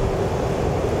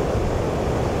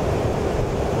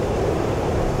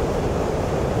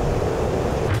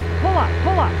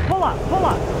 Pull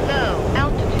up. Low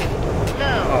altitude.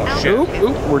 Low Oh, shit. altitude.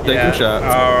 Oop, we're taking shots.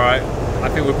 Alright. I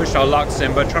think we pushed our luck,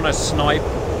 Simba. Trying to snipe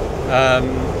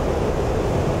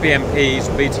BMPs,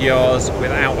 BTRs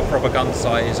without a proper gun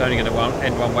sight is only going to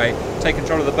end one way. Take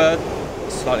control of the bird.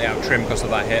 Slightly out of trim because of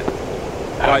that hit.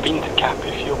 Right. Bean to cap,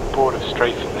 if you're bored of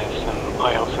strafing this,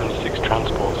 IL-76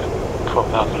 transport at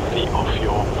 12,000 feet off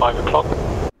your 5 o'clock.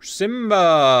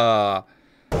 Simba!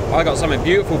 I got something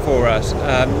beautiful for us.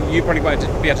 You probably won't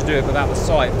be able to do it without the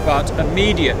sight, but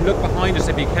immediate. Look behind us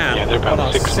if you can. Yeah, they're about on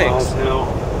our 6 miles now.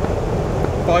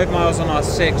 5 miles on our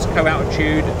 6,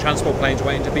 co-altitude, transport planes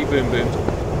waiting to be boom-boomed.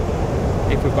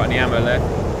 If we've got any ammo left.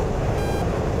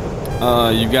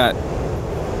 You've got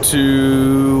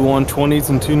 2 120s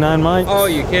and 2 9 mics. Oh,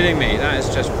 you're kidding me. That is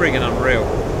just friggin' unreal.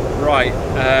 Right,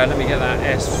 let me get that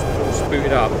S all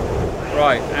spooted up.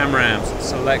 Right, AMRAAMs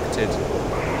selected.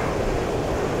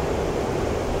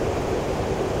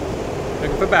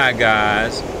 Looking for bad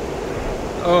guys.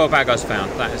 Oh, bad guys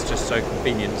found. That is just so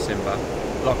convenient, Simba.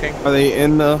 Locking. Are they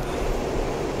in the...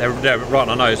 They're right on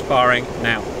our nose, firing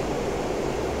now.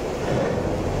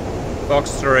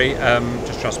 Box 3,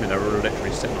 just trust me, they're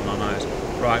literally sitting on our nose.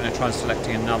 Right, I'm going to try and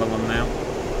selecting another one now.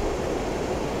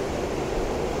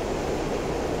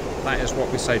 That is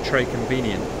what we say, trade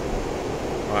convenient.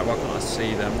 Right, why can't I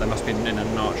see them? They must be in a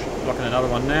notch. Locking another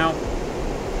one now.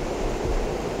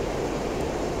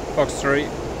 Box 3.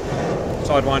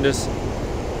 Sidewinders.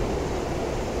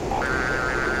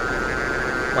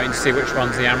 Waiting to see which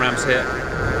ones the AMRAAMs hit.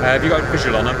 Have you got a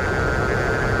visual on them?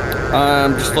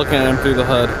 I'm just looking at them through the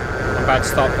HUD. I'm about to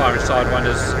start firing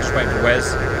Sidewinders. Just waiting for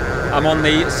Wes. I'm on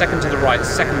the second to the right.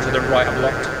 Second to the right, I'm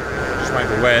locked. Just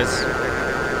waiting for Wes.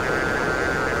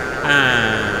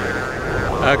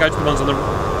 And go to the ones on the...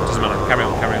 Doesn't matter. Carry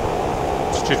on.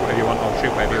 Just choose whatever you want. I'll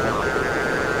shoot whatever you want.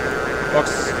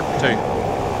 Box 2.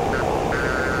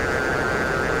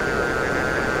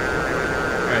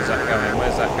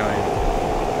 Where's that going?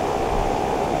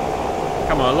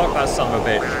 Come on, lock that son of a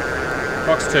bitch.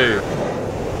 Box 2.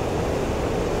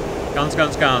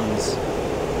 Guns.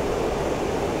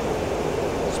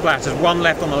 Splash. There's one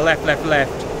left on the left.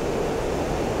 Left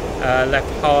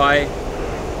high.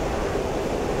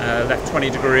 Left 20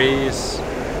 degrees.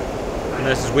 And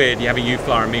this is weird. You have a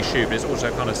U-flyer and me shoot, but it's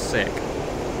also kind of sick.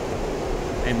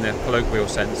 In the colloquial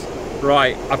sense.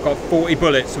 Right, I've got 40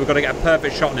 bullets, so we've got to get a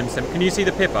perfect shot on him. Can you see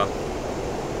the Pipper?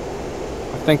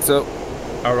 I think so.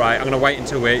 Alright, I'm going to wait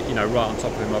until we're, right on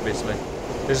top of him, obviously.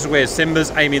 This is weird.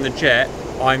 Simba's aiming the jet,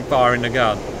 I'm firing the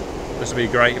gun. This will be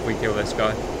great if we kill this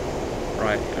guy.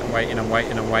 Right, I'm waiting.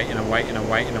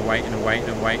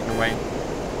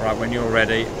 Right, when you're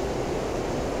ready.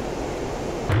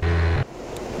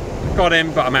 Got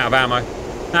him, but I'm out of ammo.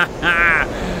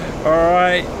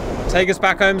 Alright, take us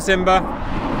back home, Simba.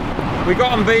 We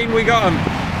got him, Bean, we got him.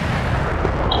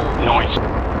 Nice.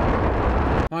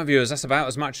 My viewers, that's about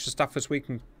as much stuff as we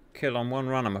can kill on one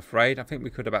run, I'm afraid. I think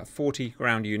we could about 40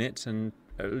 ground units and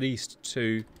at least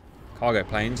 2 cargo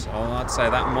planes. Oh, I'd say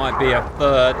that might be a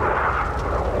third.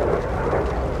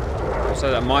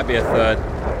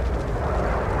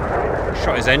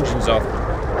 Shot his engines off.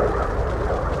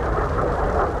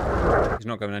 He's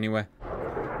not going anywhere.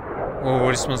 Oh,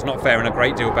 this one's not faring a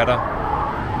great deal better.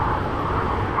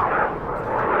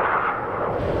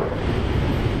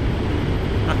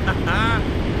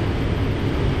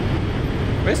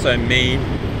 We're so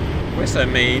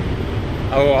mean.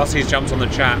 Oh, I see he's jumped on the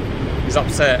chat. He's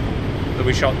upset that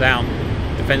we shot down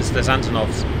defenseless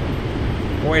Antonovs.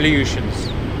 Or Ilyushins.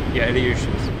 Yeah,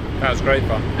 Ilyushins. That was great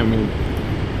fun. I mean,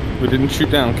 we didn't shoot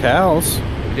down cows.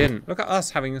 We didn't. Look at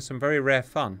us having some very rare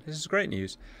fun. This is great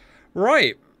news.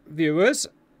 Right, viewers.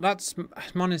 That's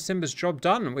mine and Simba's job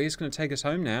done. He's going to take us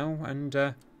home now and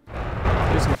do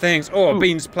some things. Oh,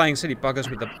 Bean's playing silly buggers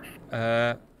with the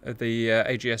the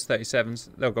AGS 37s.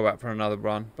 They'll go out for another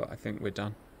run, but I think we're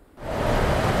done.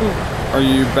 Are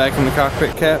you back in the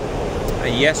cockpit, Cap?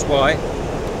 Yes, why?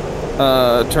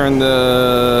 Turn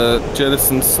the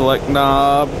jettison select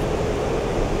knob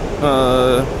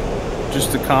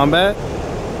just to combat,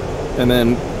 and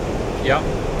then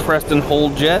press and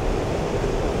hold jet.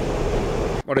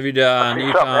 What have you done?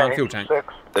 You can't fuel tank.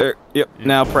 There. Yep. Yeah.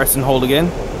 Now press and hold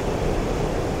again.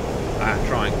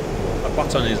 Trying. The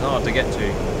button is hard to get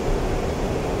to.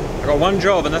 I got one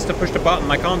job, and that's to push the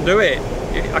button. I can't do it.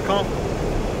 I can't.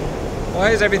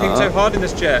 Why is everything so hard in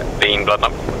this jet? Bean blood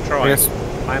up. I'm trying. Yes.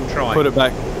 I am trying. Put it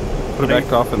back. Put it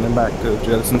back off, and then back to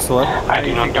jettison select. I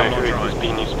do not know who this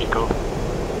bean you speak of.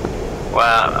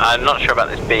 Well, I'm not sure about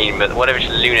this bean, but whatever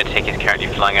lunatic is currently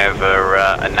flying over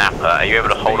a Napa, are you able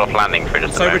to hold off landing for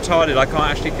just a moment? So retarded, I can't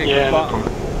actually click the button.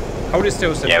 Hold it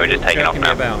still, Yeah, we're just taking off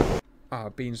now. Ah,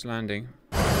 Bean's landing.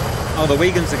 Oh, the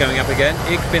Wiegans are going up again.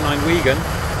 Ich bin ein Wiegen.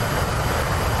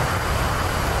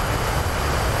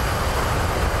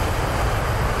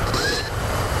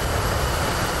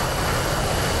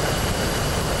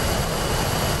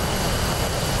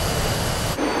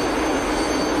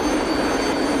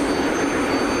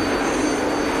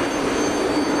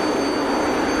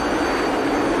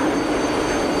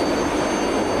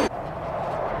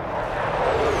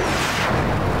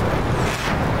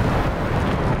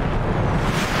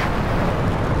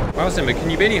 Wow, Simba, can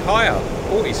you be any higher?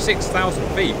 46,000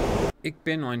 feet. Ich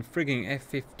bin ein frigging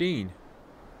F-15.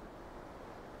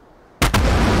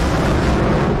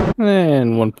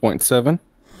 And 1.7.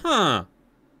 Huh.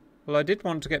 Well, I did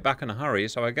want to get back in a hurry,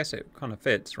 so I guess it kind of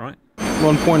fits, right?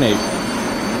 1.8.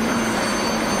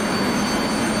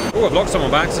 Oh, I've locked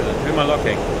someone by accident. Who am I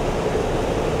locking?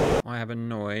 I have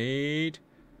annoyed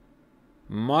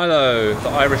Milo, the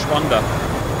Irish Wonder.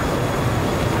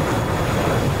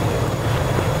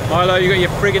 Milo, you got your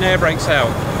friggin' air brakes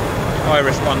out.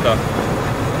 Irish Wonder.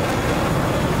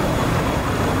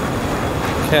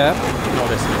 Cap? Not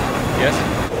listening. Yes?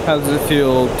 How does it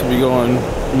feel to be going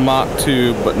Mach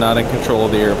 2 but not in control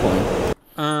of the airplane?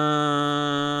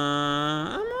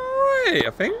 I'm alright,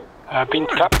 I think. Bean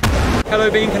Cap. Hello,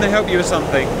 Bean, can I help you with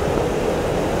something?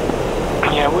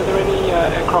 Yeah, were there any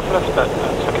aircraft left at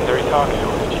secondary target,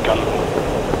 or did you gun them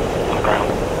on the ground?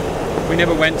 We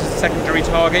never went to the secondary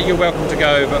target. You're welcome to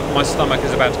go, but my stomach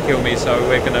is about to kill me, so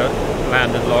we're going to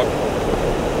land and lock.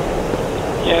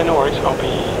 Yeah, no worries. I'll be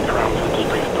around for the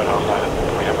debrief, but I'll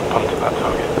probably have a punt at that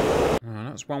target. Oh,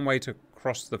 that's one way to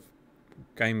cross the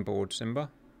game board, Simba.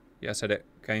 Yeah, I said it.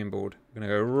 Game board. We're going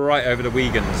to go right over the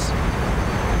Wiegans. I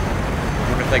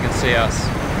wonder if they can see us.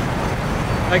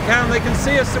 They can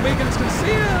see us. The Wiegans can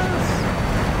see us.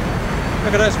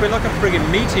 Look at us. We're like a friggin'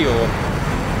 meteor.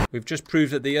 We've just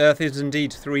proved that the Earth is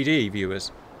indeed 3D,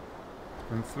 viewers.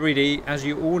 And 3D, as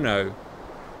you all know,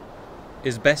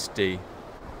 is best D.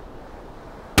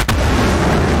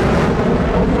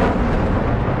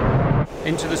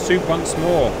 Into the soup once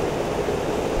more.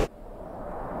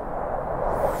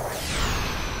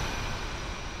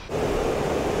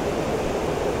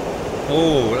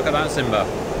 Oh, look at that, Simba.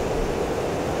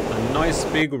 A nice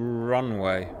big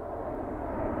runway.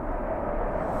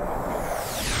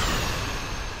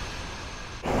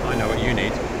 I know what you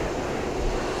need.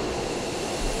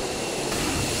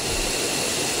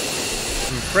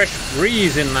 Some fresh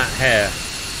breeze in that hair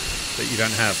that you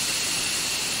don't have.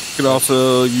 Could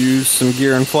also use some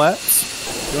gear and flaps.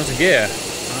 You want some gear?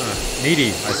 Ah, needy,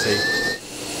 I see.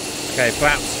 Okay,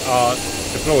 flaps are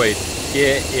deployed.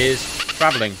 Gear is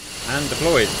travelling and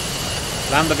deployed.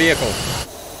 Land the vehicle.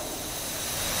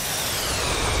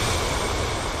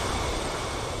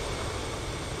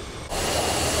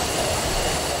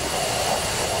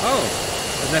 Oh,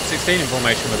 there's an F-16 in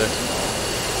formation with us.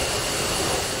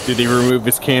 Did he remove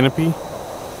his canopy?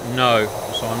 No,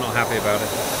 so I'm not happy about it.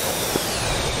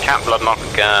 Cap Bloodlock,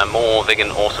 more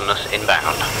vegan awesomeness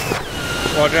inbound.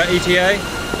 Roger, ETA?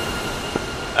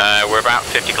 We're about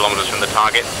 50 kilometers from the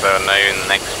target, so know in the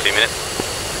next 2 minutes.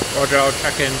 Roger, I'll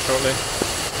check in shortly.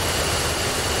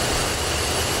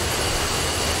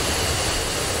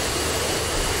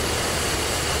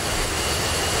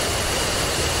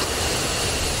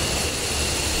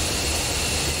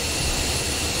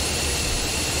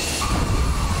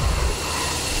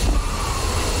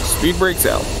 Speed brakes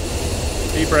out.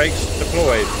 Speed brakes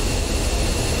deployed.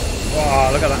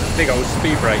 Wow, look at that big old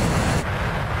speed brake.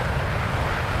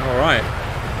 Alright.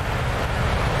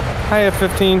 Hi,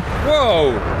 F-15.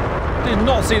 Whoa! Did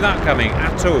not see that coming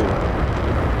at all.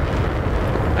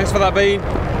 Thanks for that, Bean.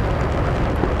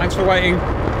 Thanks for waiting.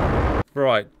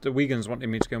 Right, the Wiegans wanted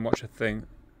me to go and watch a thing.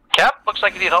 Cap, looks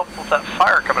like you need help with that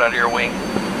fire coming out of your wing.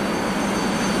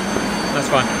 That's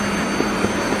fine.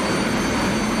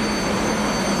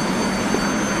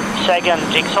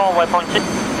 Second, Jigsaw, waypoint 6.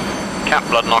 Cap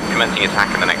Bloodknock commencing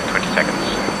attack in the next 20 seconds.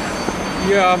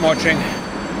 Yeah, I'm watching.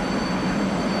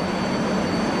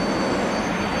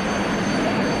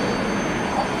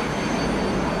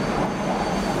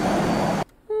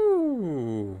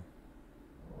 Ooh.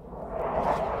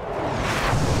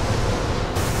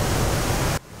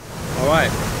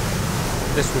 Alright.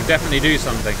 This will definitely do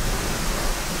something.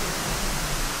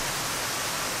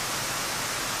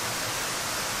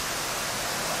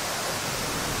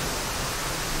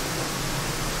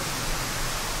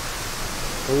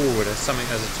 Oh, there's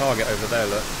a target over there,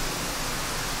 look.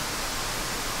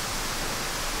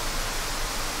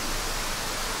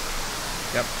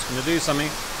 Yep, it's going to do something.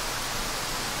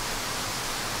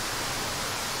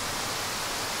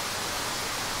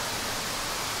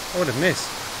 Oh, they've missed.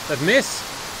 They've missed!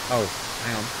 Oh,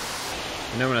 hang on.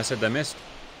 You know when I said they missed?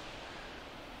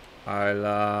 I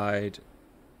lied.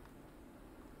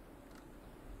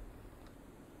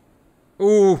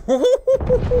 Ooh!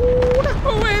 The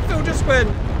whole airfield just went!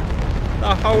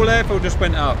 The whole airfield just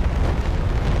went up.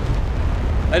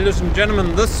 Ladies and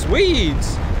gentlemen, the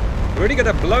Swedes! Really good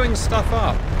at blowing stuff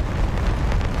up.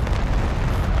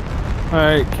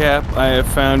 Alright, Cap, I have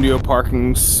found you a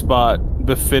parking spot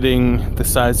befitting the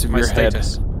size of your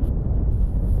status. head.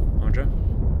 Andrew?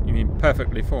 You mean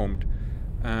perfectly formed.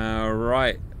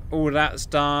 Right. All that's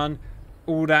done.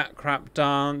 All that crap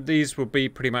done. These will be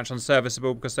pretty much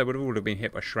unserviceable because they would all have been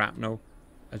hit by shrapnel,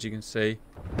 as you can see.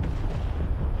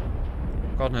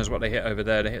 God knows what they hit over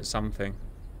there. They hit something.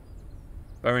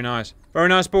 Very nice. Very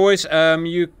nice, boys.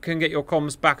 You can get your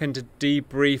comms back into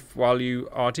debrief while you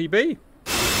RTB.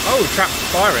 Oh, trapped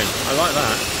firing. I like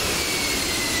that.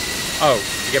 Oh,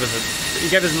 he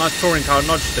gave us a nice touring car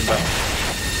nudge, Timber.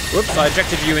 Whoops, I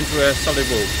ejected you into a solid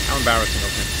wall. How embarrassing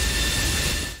of me.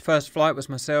 First flight was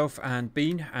myself and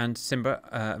Bean and Simba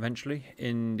eventually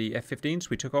in the F-15s.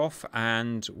 We took off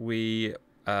and we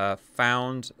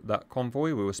found that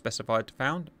convoy we were specified to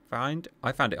find.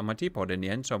 I found it on my T-pod in the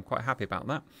end, so I'm quite happy about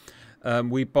that.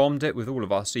 We bombed it with all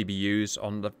of our CBUs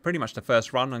on pretty much the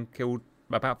first run and killed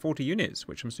about 40 units,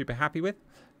 which I'm super happy with.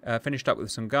 Finished up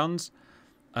with some guns.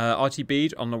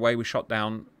 RTB'd on the way. We shot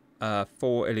down 4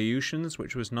 Ilyushins,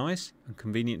 which was nice and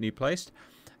conveniently placed.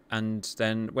 And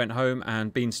then went home,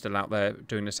 and Bean's still out there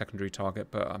doing the secondary target,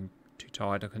 but I'm too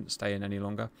tired. I couldn't stay in any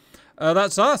longer.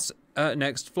 That's us.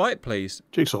 Next flight, please.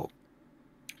 Jigsaw.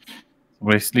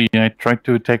 Basically, I tried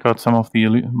to take out some of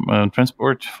the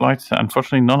transport flights.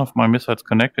 Unfortunately, none of my missiles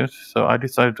connected, so I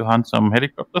decided to hunt some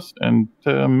helicopters and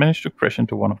managed to crash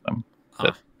into one of them.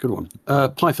 Good one.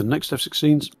 Python, next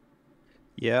F-16s.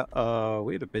 Yeah,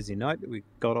 we had a busy night. We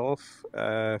got off,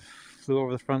 flew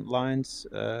over the front lines,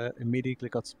 immediately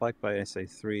got spiked by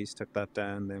SA-3s, took that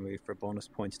down. Then we, for bonus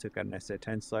points, took out an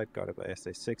SA-10 site, got it by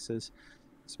SA-6s,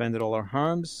 spended all our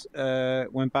harms,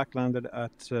 went back, landed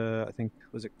at, I think,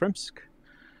 was it Krimsk?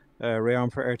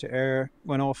 Rearm for air-to-air,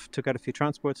 went off, took out a few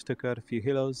transports, took out a few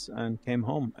helos, and came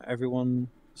home. Everyone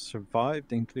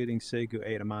survived, including Sig, who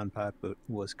ate a man-pad, but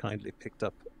was kindly picked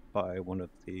up by one of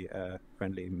the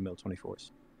friendly Mil-24s.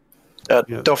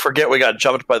 Don't forget we got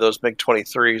jumped by those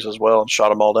MiG-23s as well and shot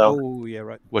them all down. Oh, yeah,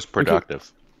 right. Was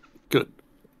productive. Good.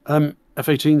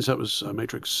 F-18s, that was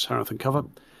Matrix, Harith and Cover.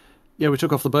 Yeah, we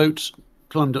took off the boat,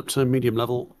 climbed up to medium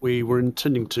level. We were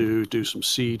intending to do some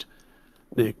seed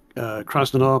near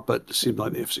Krasnodar, but it seemed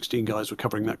like the F-16 guys were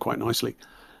covering that quite nicely.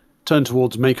 Turned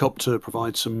towards Makeup to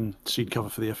provide some seed cover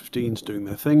for the F-15s doing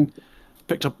their thing.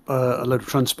 Picked up a load of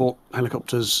transport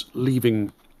helicopters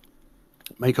leaving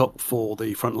Makeup for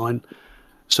the front line.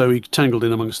 So we tangled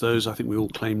in amongst those. I think we all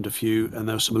claimed a few, and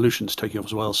there were some Aleutians taking off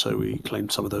as well, so we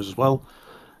claimed some of those as well.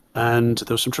 And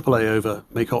there was some AAA over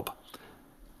Makeup.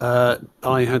 I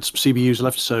had some CBUs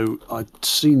left, so I'd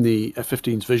seen the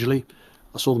F-15s visually.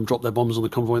 I saw them drop their bombs on the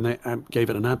convoy, and they gave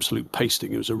it an absolute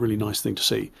pasting. It was a really nice thing to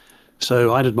see.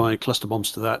 So I added my cluster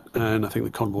bombs to that, and I think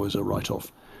the convoys are right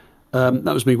off.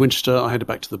 That was me, Winchester. I headed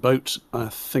back to the boat. I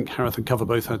think Harith and Cover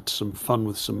both had some fun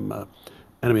with some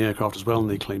enemy aircraft as well, and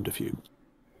they claimed a few.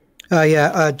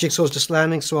 Jigsaw's just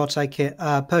landing, so I'll take it.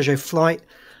 Peugeot flight.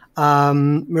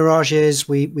 Mirages,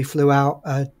 we flew out.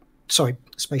 Sorry,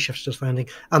 Space Chef's just landing.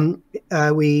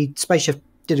 Space Chef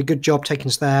did a good job taking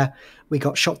us there. We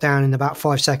got shot down in about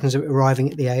 5 seconds of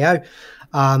arriving at the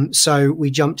AO. So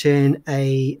we jumped in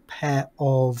a pair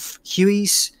of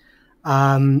Hueys,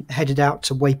 headed out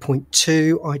to waypoint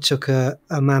 2. I took a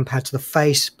man-pad to the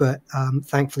face, but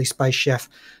thankfully Space Chef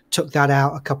took that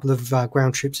out, a couple of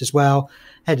ground troops as well.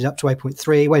 Headed up to waypoint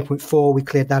 3. Waypoint 4, we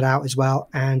cleared that out as well,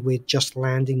 and we're just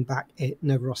landing back at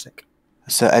Novorossiysk.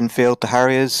 So Enfield, the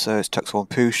Harriers, so it's Tux 1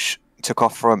 push, took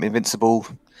off from Invincible,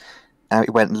 and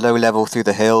it went low level through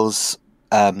the hills.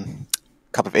 A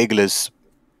couple of Iglas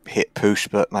hit push,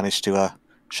 but managed to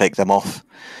shake them off.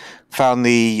 Found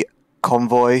the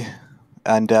convoy,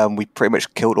 and we pretty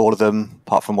much killed all of them,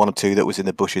 apart from 1 or 2 that was in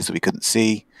the bushes that we couldn't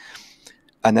see.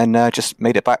 And then just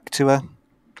made it back to a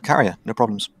carrier, no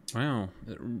problems. Wow,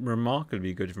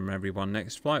 remarkably good from everyone.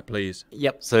 Next flight, please.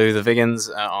 Yep, so the Vigans,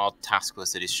 our task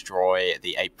was to destroy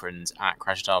the aprons at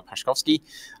Krasnodar Pashkovsky.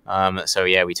 So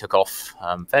yeah, we took off,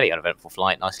 fairly uneventful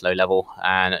flight, nice low level,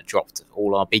 and dropped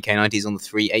all our BK-90s on the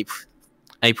 3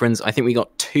 aprons. I think we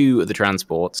got 2 of the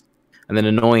transports, and then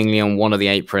annoyingly on 1 of the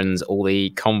aprons, all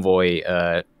the convoy,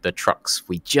 the trucks,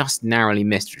 we just narrowly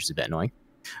missed, which is a bit annoying.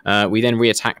 We then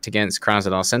re-attacked against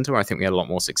Krasnodar Center, where I think we had a lot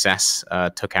more success.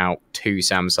 Took out 2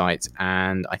 SAM sites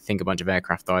and I think a bunch of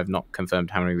aircraft, though I've not confirmed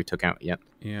how many we took out yet.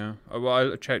 Yeah,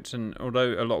 well, I checked, and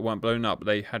although a lot weren't blown up,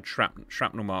 they had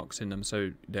shrapnel marks in them,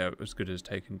 so they're as good as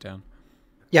taken down.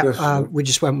 Yeah, we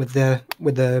just went with the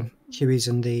Hueys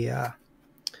and the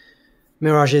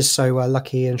Mirages, so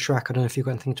Lucky and Shrek, I don't know if you've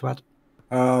got anything to add.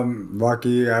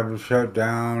 Lucky, I was shut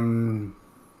down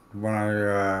when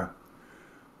I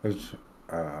was...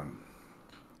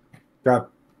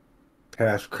 got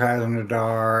past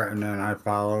Krasnodar, and then I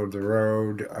followed the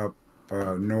road up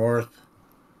north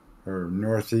or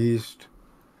northeast,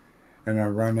 and I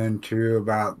run into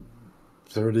about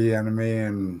 30 enemy,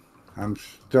 and I'm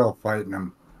still fighting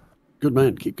them. Good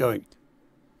man, keep going.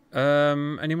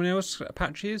 Anyone else?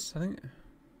 Apaches, I think.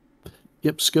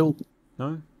 Yep, Skill.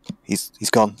 No. He's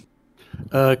gone.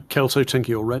 Kelso,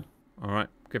 Tenki, or Red. All right,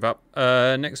 give up.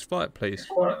 Next flight, please.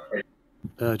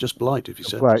 Just Blight, if you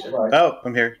said. Oh,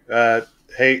 I'm here.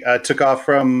 Hey, I took off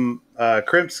from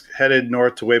Krimsk, headed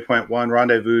north to Waypoint 1,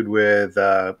 rendezvoused with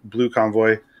Blue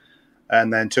Convoy,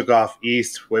 and then took off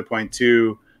east, Waypoint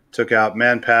 2, took out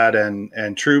Manpad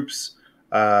and troops,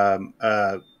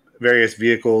 various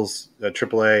vehicles,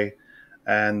 AAA,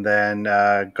 and then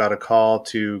got a call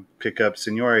to pick up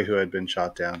Signori, who had been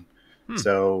shot down.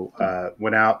 So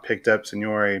went out, picked up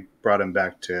Signori, brought him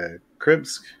back to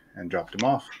Krimsk, and dropped him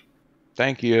off.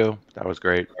 Thank you. That was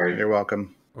great. You're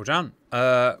welcome. Well done.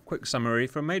 Quick summary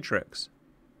from Matrix.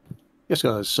 Yes,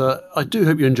 guys. I do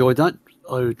hope you enjoyed that.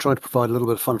 I tried to provide a little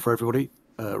bit of fun for everybody,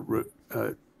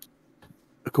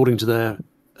 according to their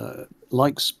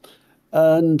likes,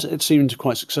 and it seemed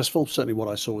quite successful. Certainly what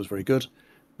I saw was very good,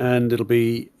 and it'll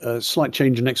be a slight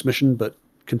change in next mission, but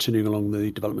continuing along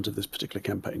the development of this particular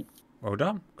campaign. Well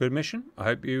done. Good mission. I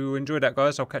hope you enjoyed that,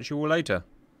 guys. I'll catch you all later.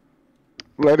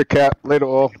 Later, Cap. Later,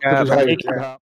 all.